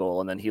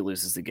single and then he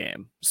loses the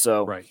game.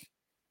 So, right.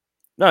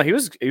 No, he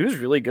was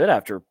really good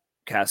after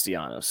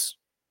Castellanos.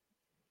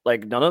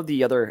 Like, none of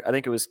the other, I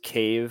think it was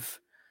Cave,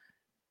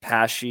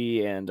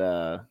 Pesci,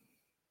 and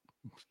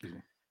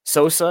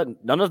Sosa,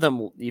 none of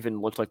them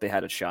even looked like they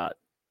had a shot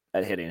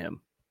at hitting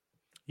him.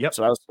 Yep.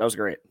 So that was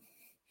great.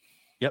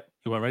 Yep.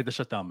 He went right to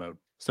shutdown mode.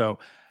 So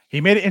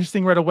he made it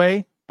interesting right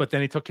away, but then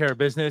he took care of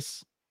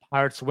business.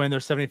 Pirates win their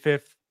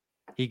 75th.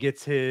 He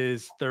gets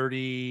his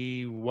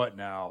 30, what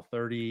now?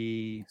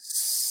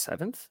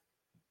 37th?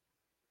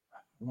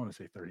 I want to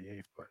say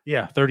 38th, but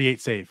yeah,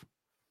 38 save.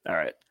 All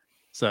right.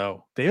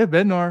 So David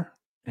Bednar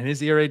and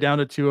his ERA down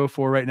to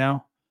 2.04 right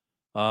now.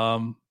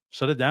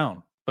 Shut it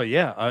down. But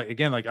yeah,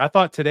 again, like I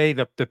thought today,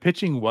 the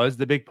pitching was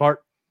the big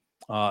part.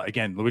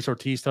 Again, Luis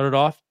Ortiz started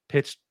off,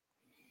 pitched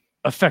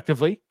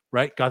effectively,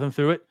 right? Got them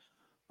through it.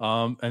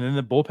 And then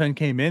the bullpen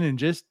came in and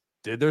just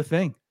did their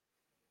thing.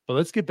 But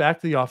let's get back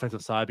to the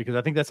offensive side because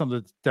I think that's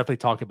something to definitely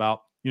talk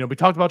about. We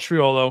talked about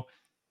Triolo.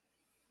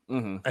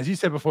 As you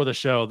said before the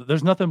show,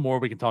 there's nothing more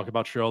we can talk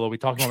about Triolo. We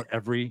talk about it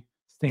every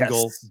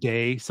single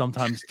day,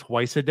 sometimes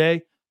twice a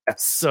day.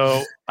 Yes.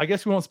 So I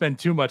guess we won't spend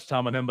too much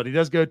time on him, but he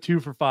does go 2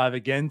 for 5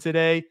 again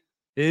today.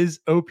 His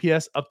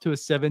OPS up to a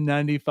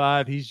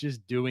 795. He's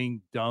just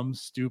doing dumb,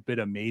 stupid,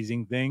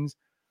 amazing things.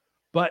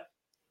 But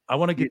I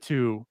want to get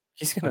to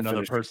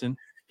another person.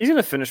 He's going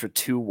to finish with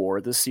 2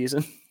 WAR this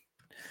season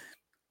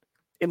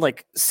in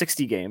like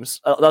 60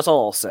 games. That's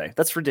all I'll say.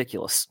 That's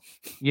ridiculous.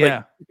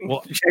 Yeah.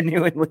 Well,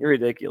 genuinely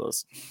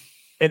ridiculous.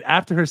 And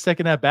after her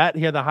second at bat,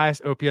 he had the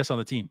highest OPS on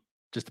the team.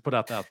 Just to put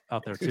out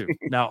there too.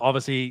 Now,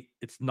 obviously,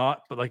 it's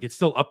not, but like it's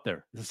still up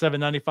there. It's a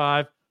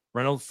 795,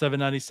 Reynolds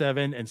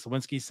 797, and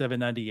Sawinski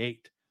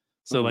 798.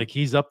 So like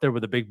he's up there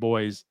with the big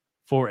boys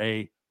for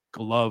a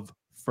glove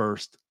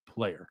first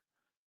player.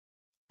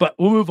 But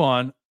we'll move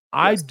on. Yes.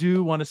 I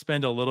do want to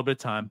spend a little bit of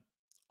time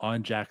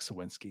on Jack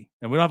Sawinski,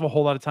 and we don't have a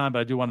whole lot of time, but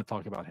I do want to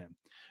talk about him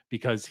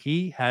because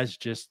he has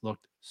just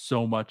looked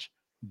so much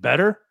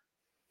better.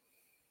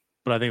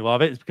 But I think a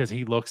lot of it is because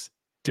he looks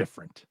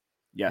different.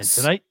 Yes.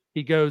 And tonight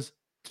he goes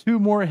 2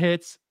 more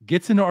hits,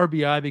 gets an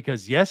RBI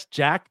because, yes,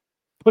 Jack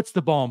puts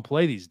the ball in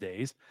play these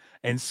days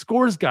and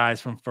scores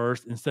guys from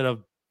first instead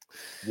of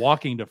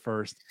walking to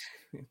first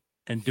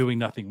and doing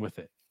nothing with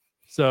it.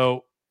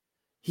 So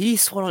he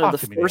swung on the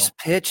first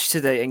pitch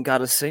today and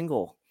got a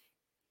single.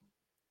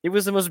 It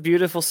was the most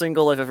beautiful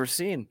single I've ever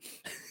seen.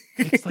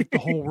 It's like the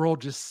whole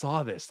world just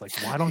saw this. Like,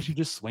 why don't you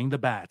just swing the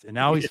bat? And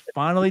now he's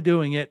finally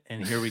doing it,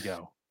 and here we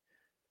go.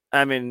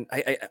 I mean,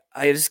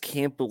 I just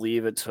can't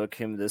believe it took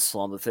him this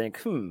long to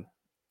think,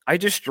 I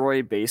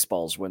destroy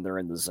baseballs when they're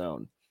in the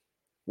zone.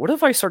 What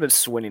if I started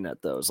swinging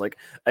at those? Like,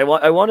 I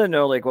want to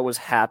know like what was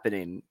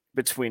happening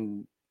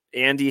between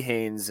Andy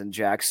Haynes and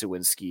Jack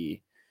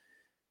Sawinski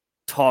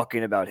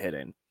talking about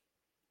hitting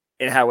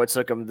and how it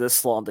took him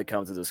this long to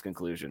come to this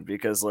conclusion.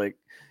 Because like,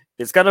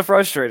 it's kind of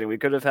frustrating. We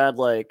could have had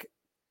like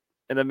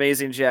an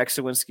amazing Jack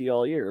Sawinski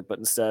all year, but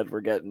instead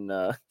we're getting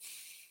a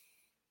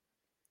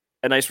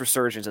nice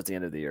resurgence at the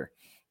end of the year.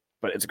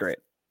 But it's great.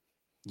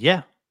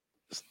 Yeah.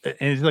 And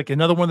it's like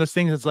another one of those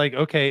things that's like,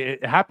 okay,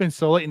 it happens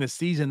so late in the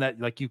season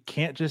that like you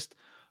can't just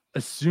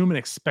assume and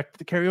expect it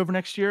to carry over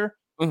next year.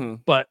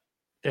 But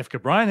if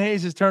Brian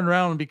Hayes has turned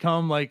around and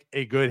become like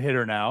a good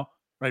hitter now,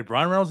 right?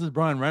 Brian Reynolds is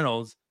Brian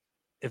Reynolds.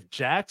 If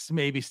Jack's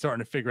maybe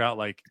starting to figure out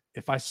like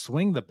if I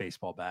swing the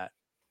baseball bat,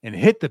 and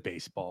hit the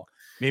baseball,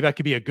 maybe I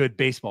could be a good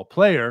baseball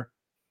player.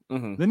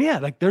 Then yeah,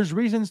 like there's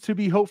reasons to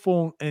be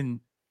hopeful and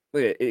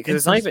because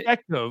it's not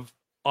even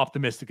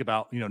optimistic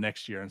about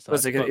next year and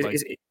such. like, But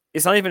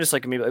it's not even just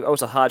like maybe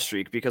it's a hot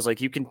streak, because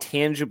like you can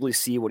tangibly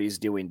see what he's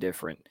doing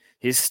different.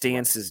 His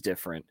stance is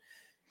different.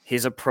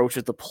 His approach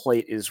at the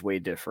plate is way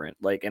different.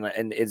 Like and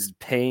it's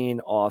paying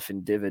off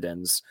in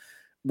dividends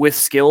with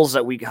skills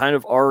that we kind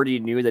of already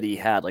knew that he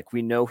had. Like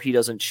we know he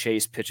doesn't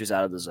chase pitches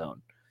out of the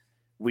zone.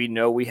 We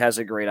know he has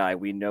a great eye.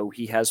 We know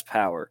he has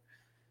power.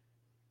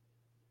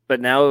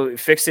 But now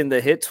fixing the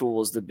hit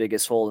tool is the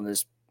biggest hole in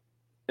his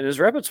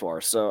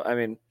repertoire. So I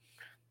mean,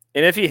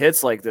 and if he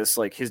hits like this,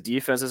 like his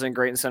defense isn't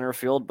great in center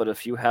field, but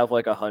if you have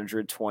like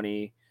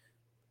 120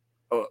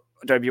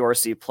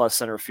 WRC plus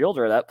center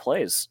fielder, that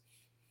plays.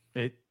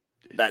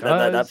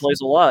 That plays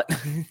a lot.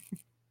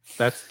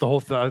 That's the whole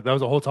that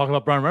was a whole talk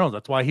about Brian Reynolds.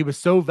 That's why he was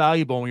so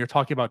valuable when you're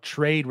talking about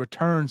trade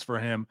returns for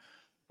him.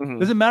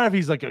 Doesn't matter if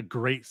he's like a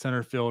great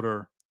center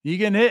fielder. You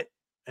can hit,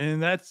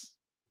 and that's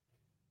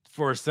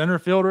for a center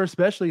fielder,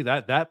 especially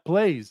that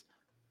plays.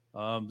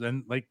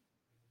 Then like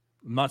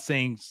I'm not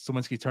saying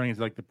Sawinski turning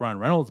into like the Brian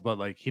Reynolds, but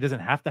like he doesn't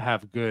have to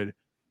have good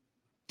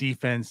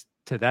defense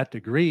to that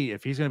degree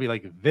if he's going to be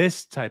like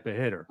this type of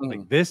hitter.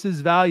 Like this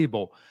is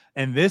valuable,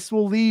 and this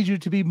will lead you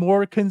to be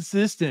more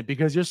consistent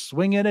because you're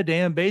swinging a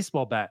damn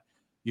baseball bat.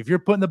 If you're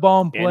putting the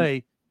ball in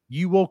play,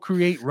 you will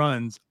create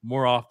runs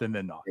more often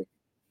than not.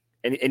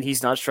 And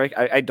he's not striking.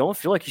 I don't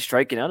feel like he's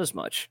striking out as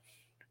much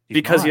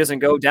because he doesn't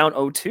go down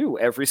 0-2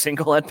 every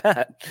single at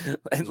bat.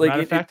 As a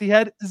matter of fact, he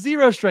had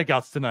 0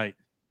 strikeouts tonight.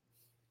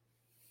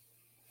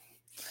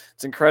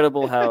 It's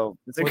incredible how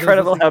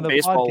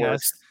baseball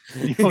works.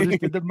 You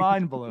just did the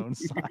mind blown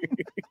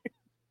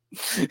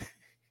sign.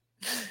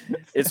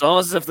 It's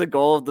almost as if the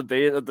goal of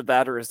the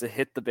batter is to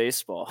hit the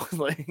baseball.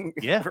 Like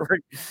yeah,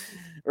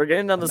 we're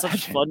getting down to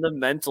such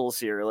fundamentals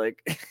here.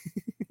 Like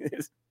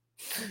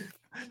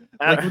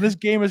when this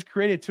game was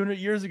created 200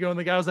 years ago, and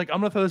the guy was like, "I'm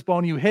gonna throw this ball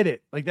and you hit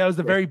it." Like that was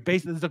the very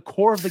base. That's the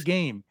core of the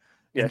game.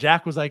 And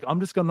Jack was like, "I'm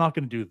just not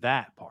gonna do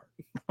that part.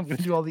 I'm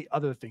gonna do all the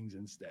other things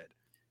instead."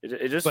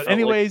 It just. But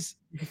anyways,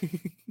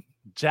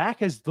 Jack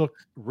has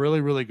looked really,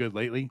 really good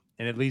lately,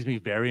 and it leaves me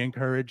very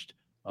encouraged.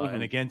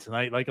 And again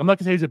tonight, like I'm not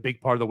gonna say he's a big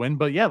part of the win,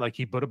 but yeah, like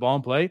he put a ball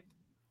in play.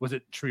 Was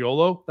it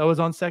Triolo that was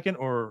on second,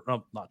 or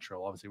not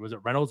Triolo? Obviously, was it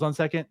Reynolds on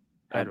second?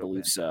 I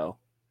believe so.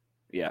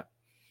 Yeah,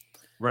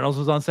 Reynolds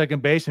was on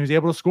second base, and he was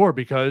able to score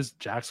because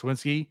Jack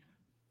Sawinski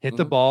hit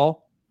the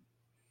ball.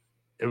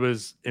 It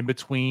was in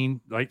between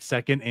like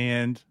second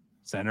and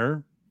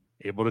center,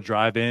 able to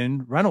drive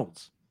in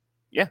Reynolds.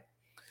 Yeah.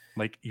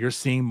 Like you're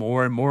seeing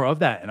more and more of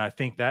that. And I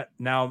think that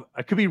now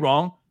I could be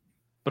wrong,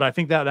 but I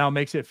think that now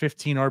makes it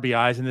 15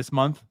 RBIs in this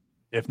month,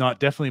 if not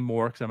definitely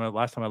more. Cause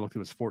last time I looked, it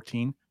was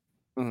 14,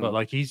 but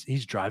like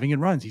he's driving in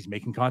runs. He's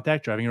making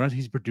contact, driving in runs.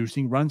 He's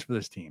producing runs for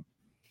this team.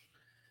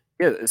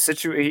 Yeah.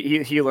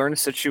 He learned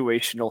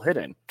situational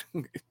hitting.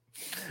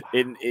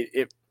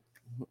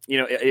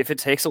 If it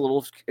takes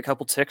a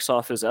couple ticks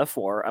off his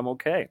F4, I'm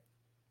okay.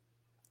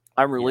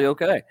 I'm really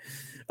okay.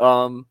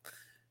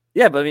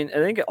 Yeah, but I mean, I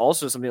think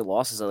also something that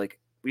lost is that like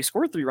we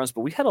scored 3 runs,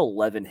 but we had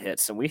 11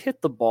 hits and we hit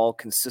the ball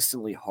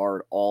consistently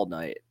hard all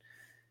night.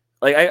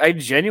 Like I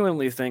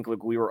genuinely think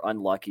like we were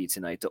unlucky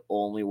tonight to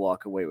only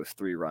walk away with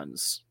 3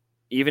 runs,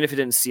 even if it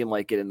didn't seem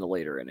like it in the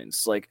later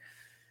innings. Like,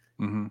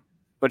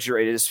 but you're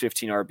right, it is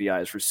 15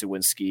 RBIs for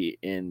Sawinski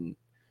in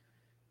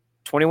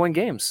 21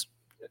 games.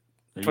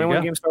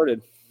 21 games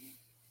started.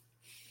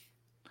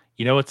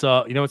 You know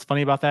what's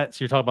funny about that?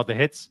 So you're talking about the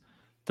hits.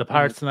 The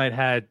Pirates tonight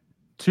had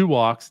 2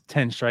 walks,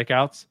 10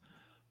 strikeouts.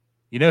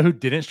 You know who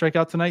didn't strike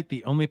out tonight?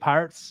 The only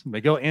Pirates,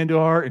 Miguel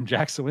Andujar and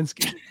Jack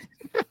Sawinski.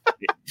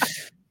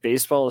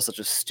 Baseball is such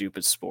a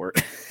stupid sport.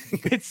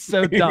 It's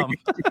so dumb.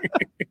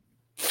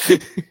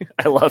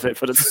 I love it,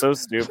 but it's so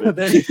stupid.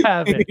 There you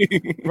have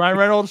it. Ryan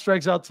Reynolds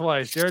strikes out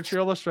twice. Jared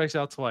Triolo strikes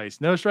out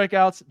twice. No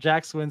strikeouts.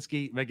 Jack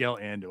Sawinski, Miguel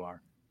Andujar.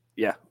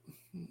 Yeah.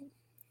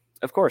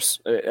 Of course,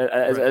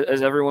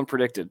 as everyone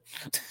predicted.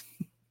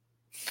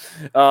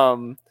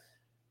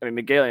 I mean,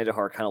 Miguel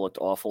Andujar kind of looked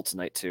awful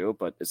tonight too,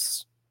 but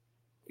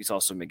he's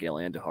also Miguel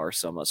Andujar,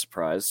 so I'm not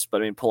surprised.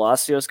 But I mean,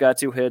 Palacios got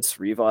 2 hits,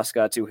 Rivas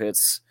got 2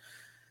 hits,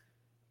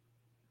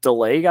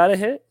 Delay got a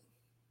hit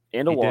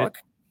and a walk.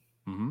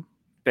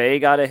 Bay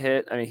got a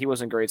hit. I mean, he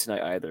wasn't great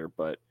tonight either,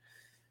 but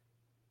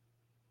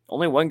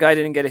only one guy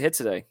didn't get a hit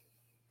today,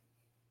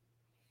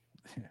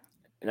 and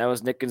that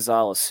was Nick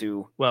Gonzalez,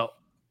 who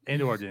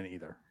Andujar didn't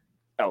either.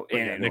 Oh,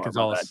 and Nick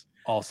Gonzalez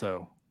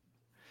also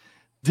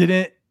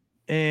didn't.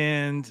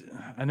 And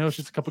I know it's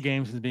just a couple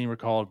games since being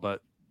recalled,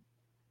 but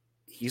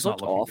he's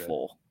looked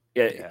awful.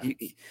 Yeah.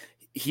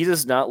 He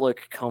does not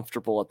look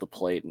comfortable at the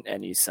plate in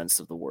any sense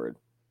of the word.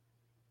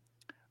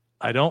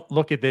 I don't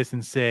look at this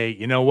and say,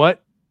 you know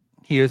what?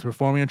 He is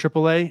performing in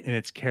AAA and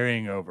it's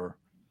carrying over.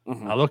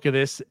 I look at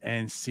this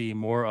and see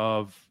more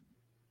of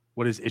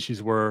what his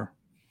issues were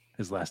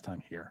his last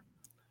time here.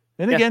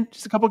 And again,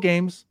 just a couple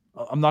games.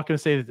 I'm not going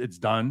to say that it's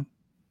done.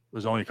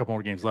 There's only a couple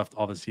more games left,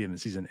 obviously, in the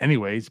season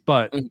anyways,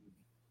 but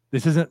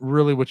this isn't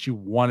really what you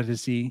wanted to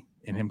see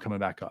in him coming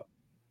back up.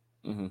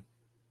 Mm-hmm.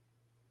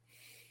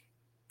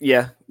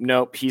 Yeah,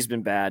 nope, he's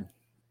been bad.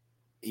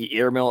 He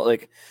airmailed,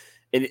 like,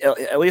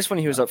 at least when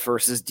he was up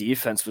first, his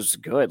defense was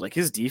good. Like,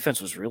 his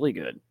defense was really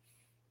good.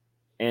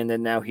 And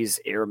then now he's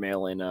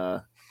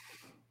airmailing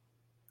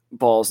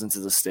balls into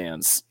the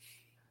stands.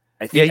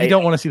 I think you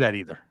don't want to see that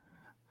either.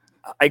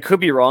 I could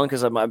be wrong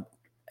because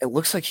it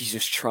looks like he's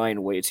just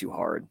trying way too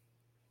hard.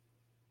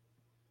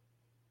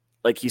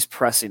 Like, he's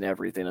pressing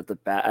everything at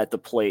the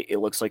plate. It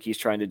looks like he's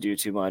trying to do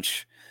too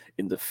much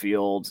in the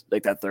field.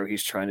 Like, that throw,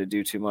 he's trying to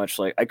do too much.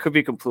 Like, I could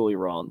be completely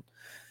wrong,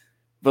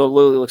 but it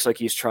literally looks like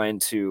he's trying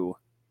to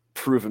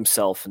prove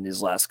himself in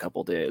these last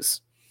couple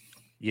days.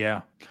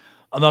 Yeah,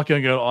 I'm not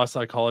going to go all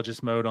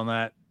psychologist mode on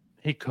that.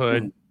 He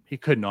could, he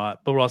could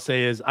not. But what I'll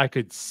say is, I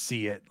could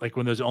see it. Like,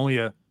 when there's only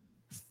a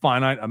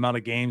finite amount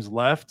of games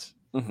left.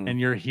 And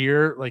you're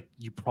here, like,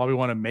 you probably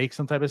want to make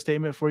some type of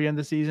statement for you in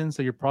the season.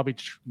 So you're probably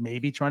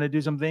maybe trying to do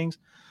some things.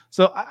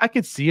 So I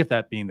could see if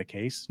that being the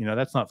case. You know,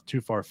 that's not too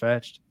far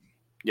fetched.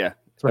 Yeah.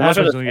 So what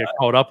happens when you get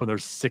caught up when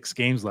there's 6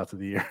 games left of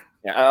the year?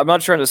 Yeah, I'm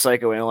not trying to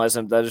psychoanalyze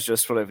him. That is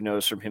just what I've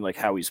noticed from him, like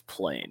how he's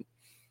playing.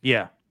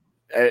 Yeah.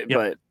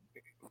 But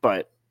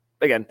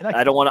again,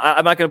 I don't want to.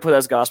 I'm not going to put that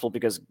as gospel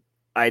because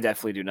I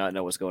definitely do not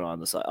know what's going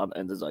on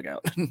in the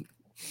dugout.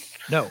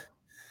 No,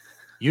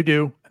 you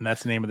do, and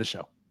that's the name of the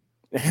show.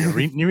 You're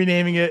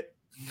renaming it.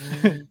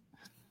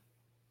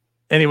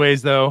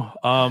 Anyways, though,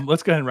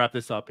 let's go ahead and wrap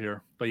this up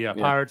here. But yeah,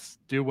 Pirates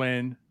do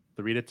win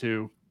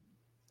 3-2.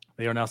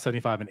 They are now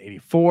 75 and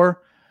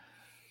 84.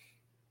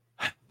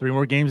 3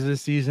 more games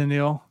this season,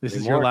 Neil. This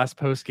is your last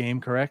post game,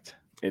 correct?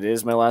 It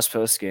is my last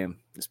post game.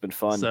 It's been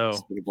fun. So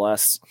it's been a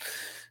blast.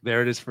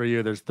 There it is for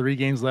you. There's 3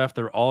 games left.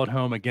 They're all at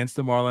home against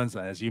the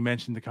Marlins. As you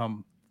mentioned to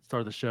come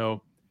start the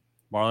show,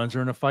 Marlins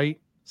are in a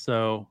fight.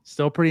 So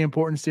still pretty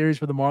important series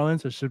for the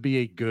Marlins. It should be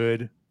a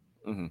good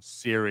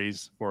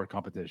series for a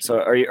competition. So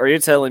are you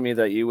telling me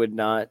that you would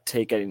not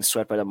take getting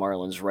swept by the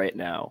Marlins right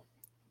now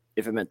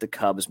if it meant the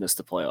Cubs missed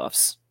the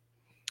playoffs?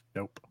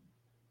 Nope.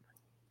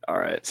 All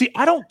right. See,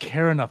 I don't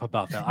care enough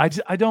about that.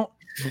 I don't.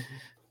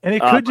 And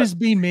it could just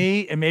be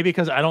me, and maybe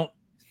because I don't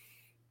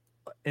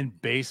in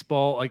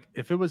baseball. Like,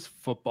 if it was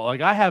football,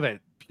 like, I have a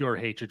pure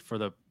hatred for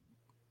the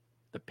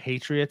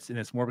Patriots, and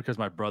it's more because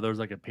my brother's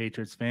like a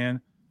Patriots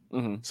fan.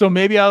 So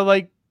maybe I'll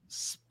like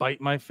spite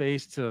my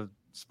nose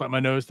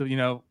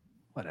to,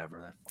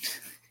 whatever that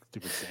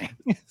stupid saying.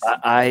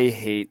 I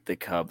hate the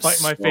Cubs.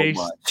 Bite my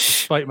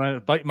face,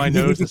 bite my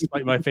nose to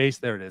spite my face.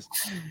 There it is.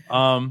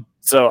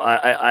 So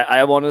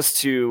I want us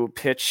to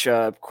pitch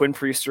Quinn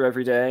Priester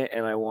every day,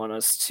 and I want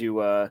us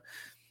to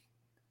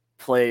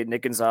play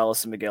Nick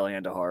Gonzalez and Miguel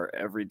Andujar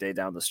every day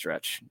down the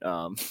stretch.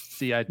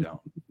 See, I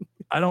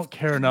don't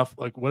care enough.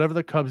 Like, whatever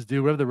the Cubs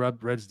do, whatever the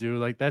Reds do,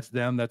 like, that's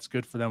them. That's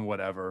good for them.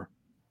 Whatever.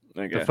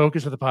 Okay. The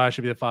focus of the Pirates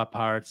should be the 5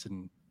 Pirates,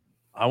 and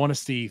I want to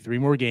see 3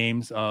 more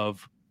games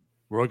of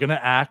we're going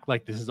to act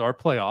like this is our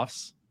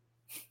playoffs.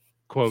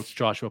 Quotes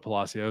Joshua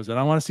Palacios, and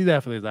I want to see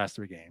that for these last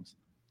 3 games.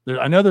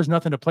 I know there's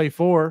nothing to play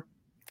for,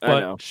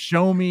 but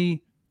show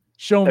me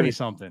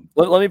something.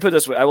 Let me put it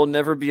this way: I will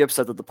never be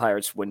upset that the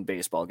Pirates win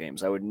baseball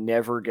games. I would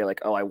never get like,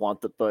 oh, I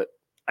want but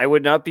I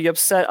would not be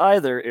upset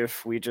either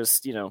if we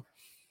just,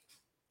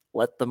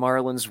 let the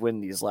Marlins win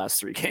these last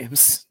 3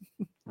 games.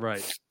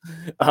 Right.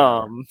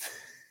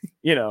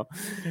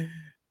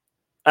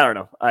 I don't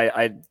know.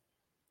 I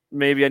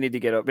maybe I need to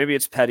get up. Maybe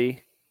it's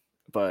petty,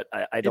 but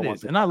I don't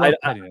want. And I love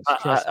pettiness.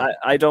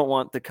 I don't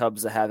want the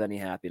Cubs to have any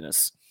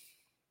happiness.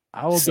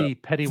 I will be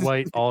petty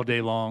white all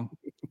day long,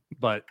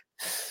 but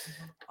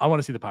I want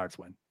to see the Pirates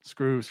win.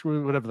 Screw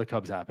whatever the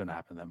Cubs happen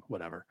to them.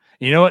 Whatever.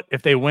 You know what?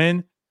 If they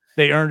win,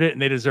 they earned it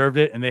and they deserved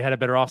it, and they had a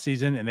better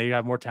offseason and they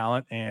have more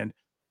talent, and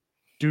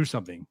do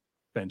something,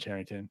 Ben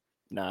Cherington.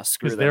 Nah,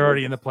 screw that. Because they're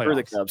already in the playoffs. Screw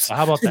the Cubs. So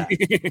how about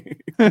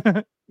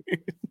that?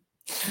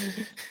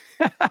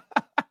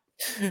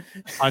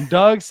 On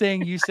Doug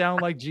saying you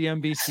sound like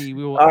GMBC,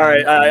 we will. All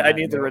right, I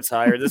need to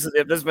retire. This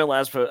is my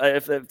last post.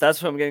 If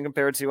that's what I'm getting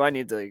compared to, I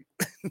need to leave.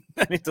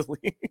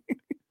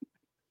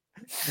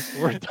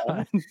 We're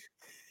done.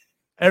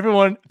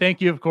 Everyone,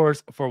 thank you, of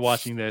course, for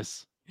watching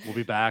this. We'll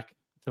be back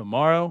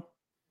tomorrow.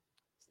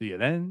 See you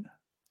then.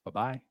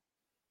 Bye-bye.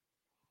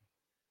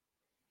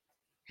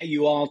 Hey,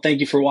 you all.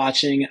 Thank you for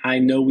watching. I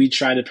know we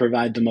try to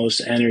provide the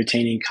most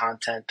entertaining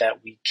content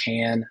that we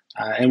can,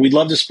 and we'd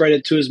love to spread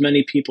it to as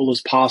many people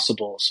as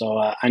possible. So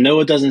I know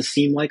it doesn't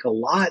seem like a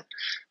lot,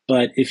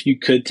 but if you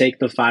could take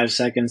the 5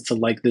 seconds to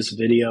like this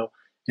video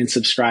and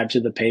subscribe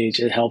to the page,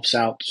 it helps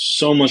out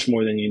so much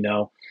more than you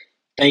know.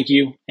 Thank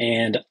you,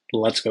 and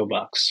let's go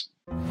Bucks.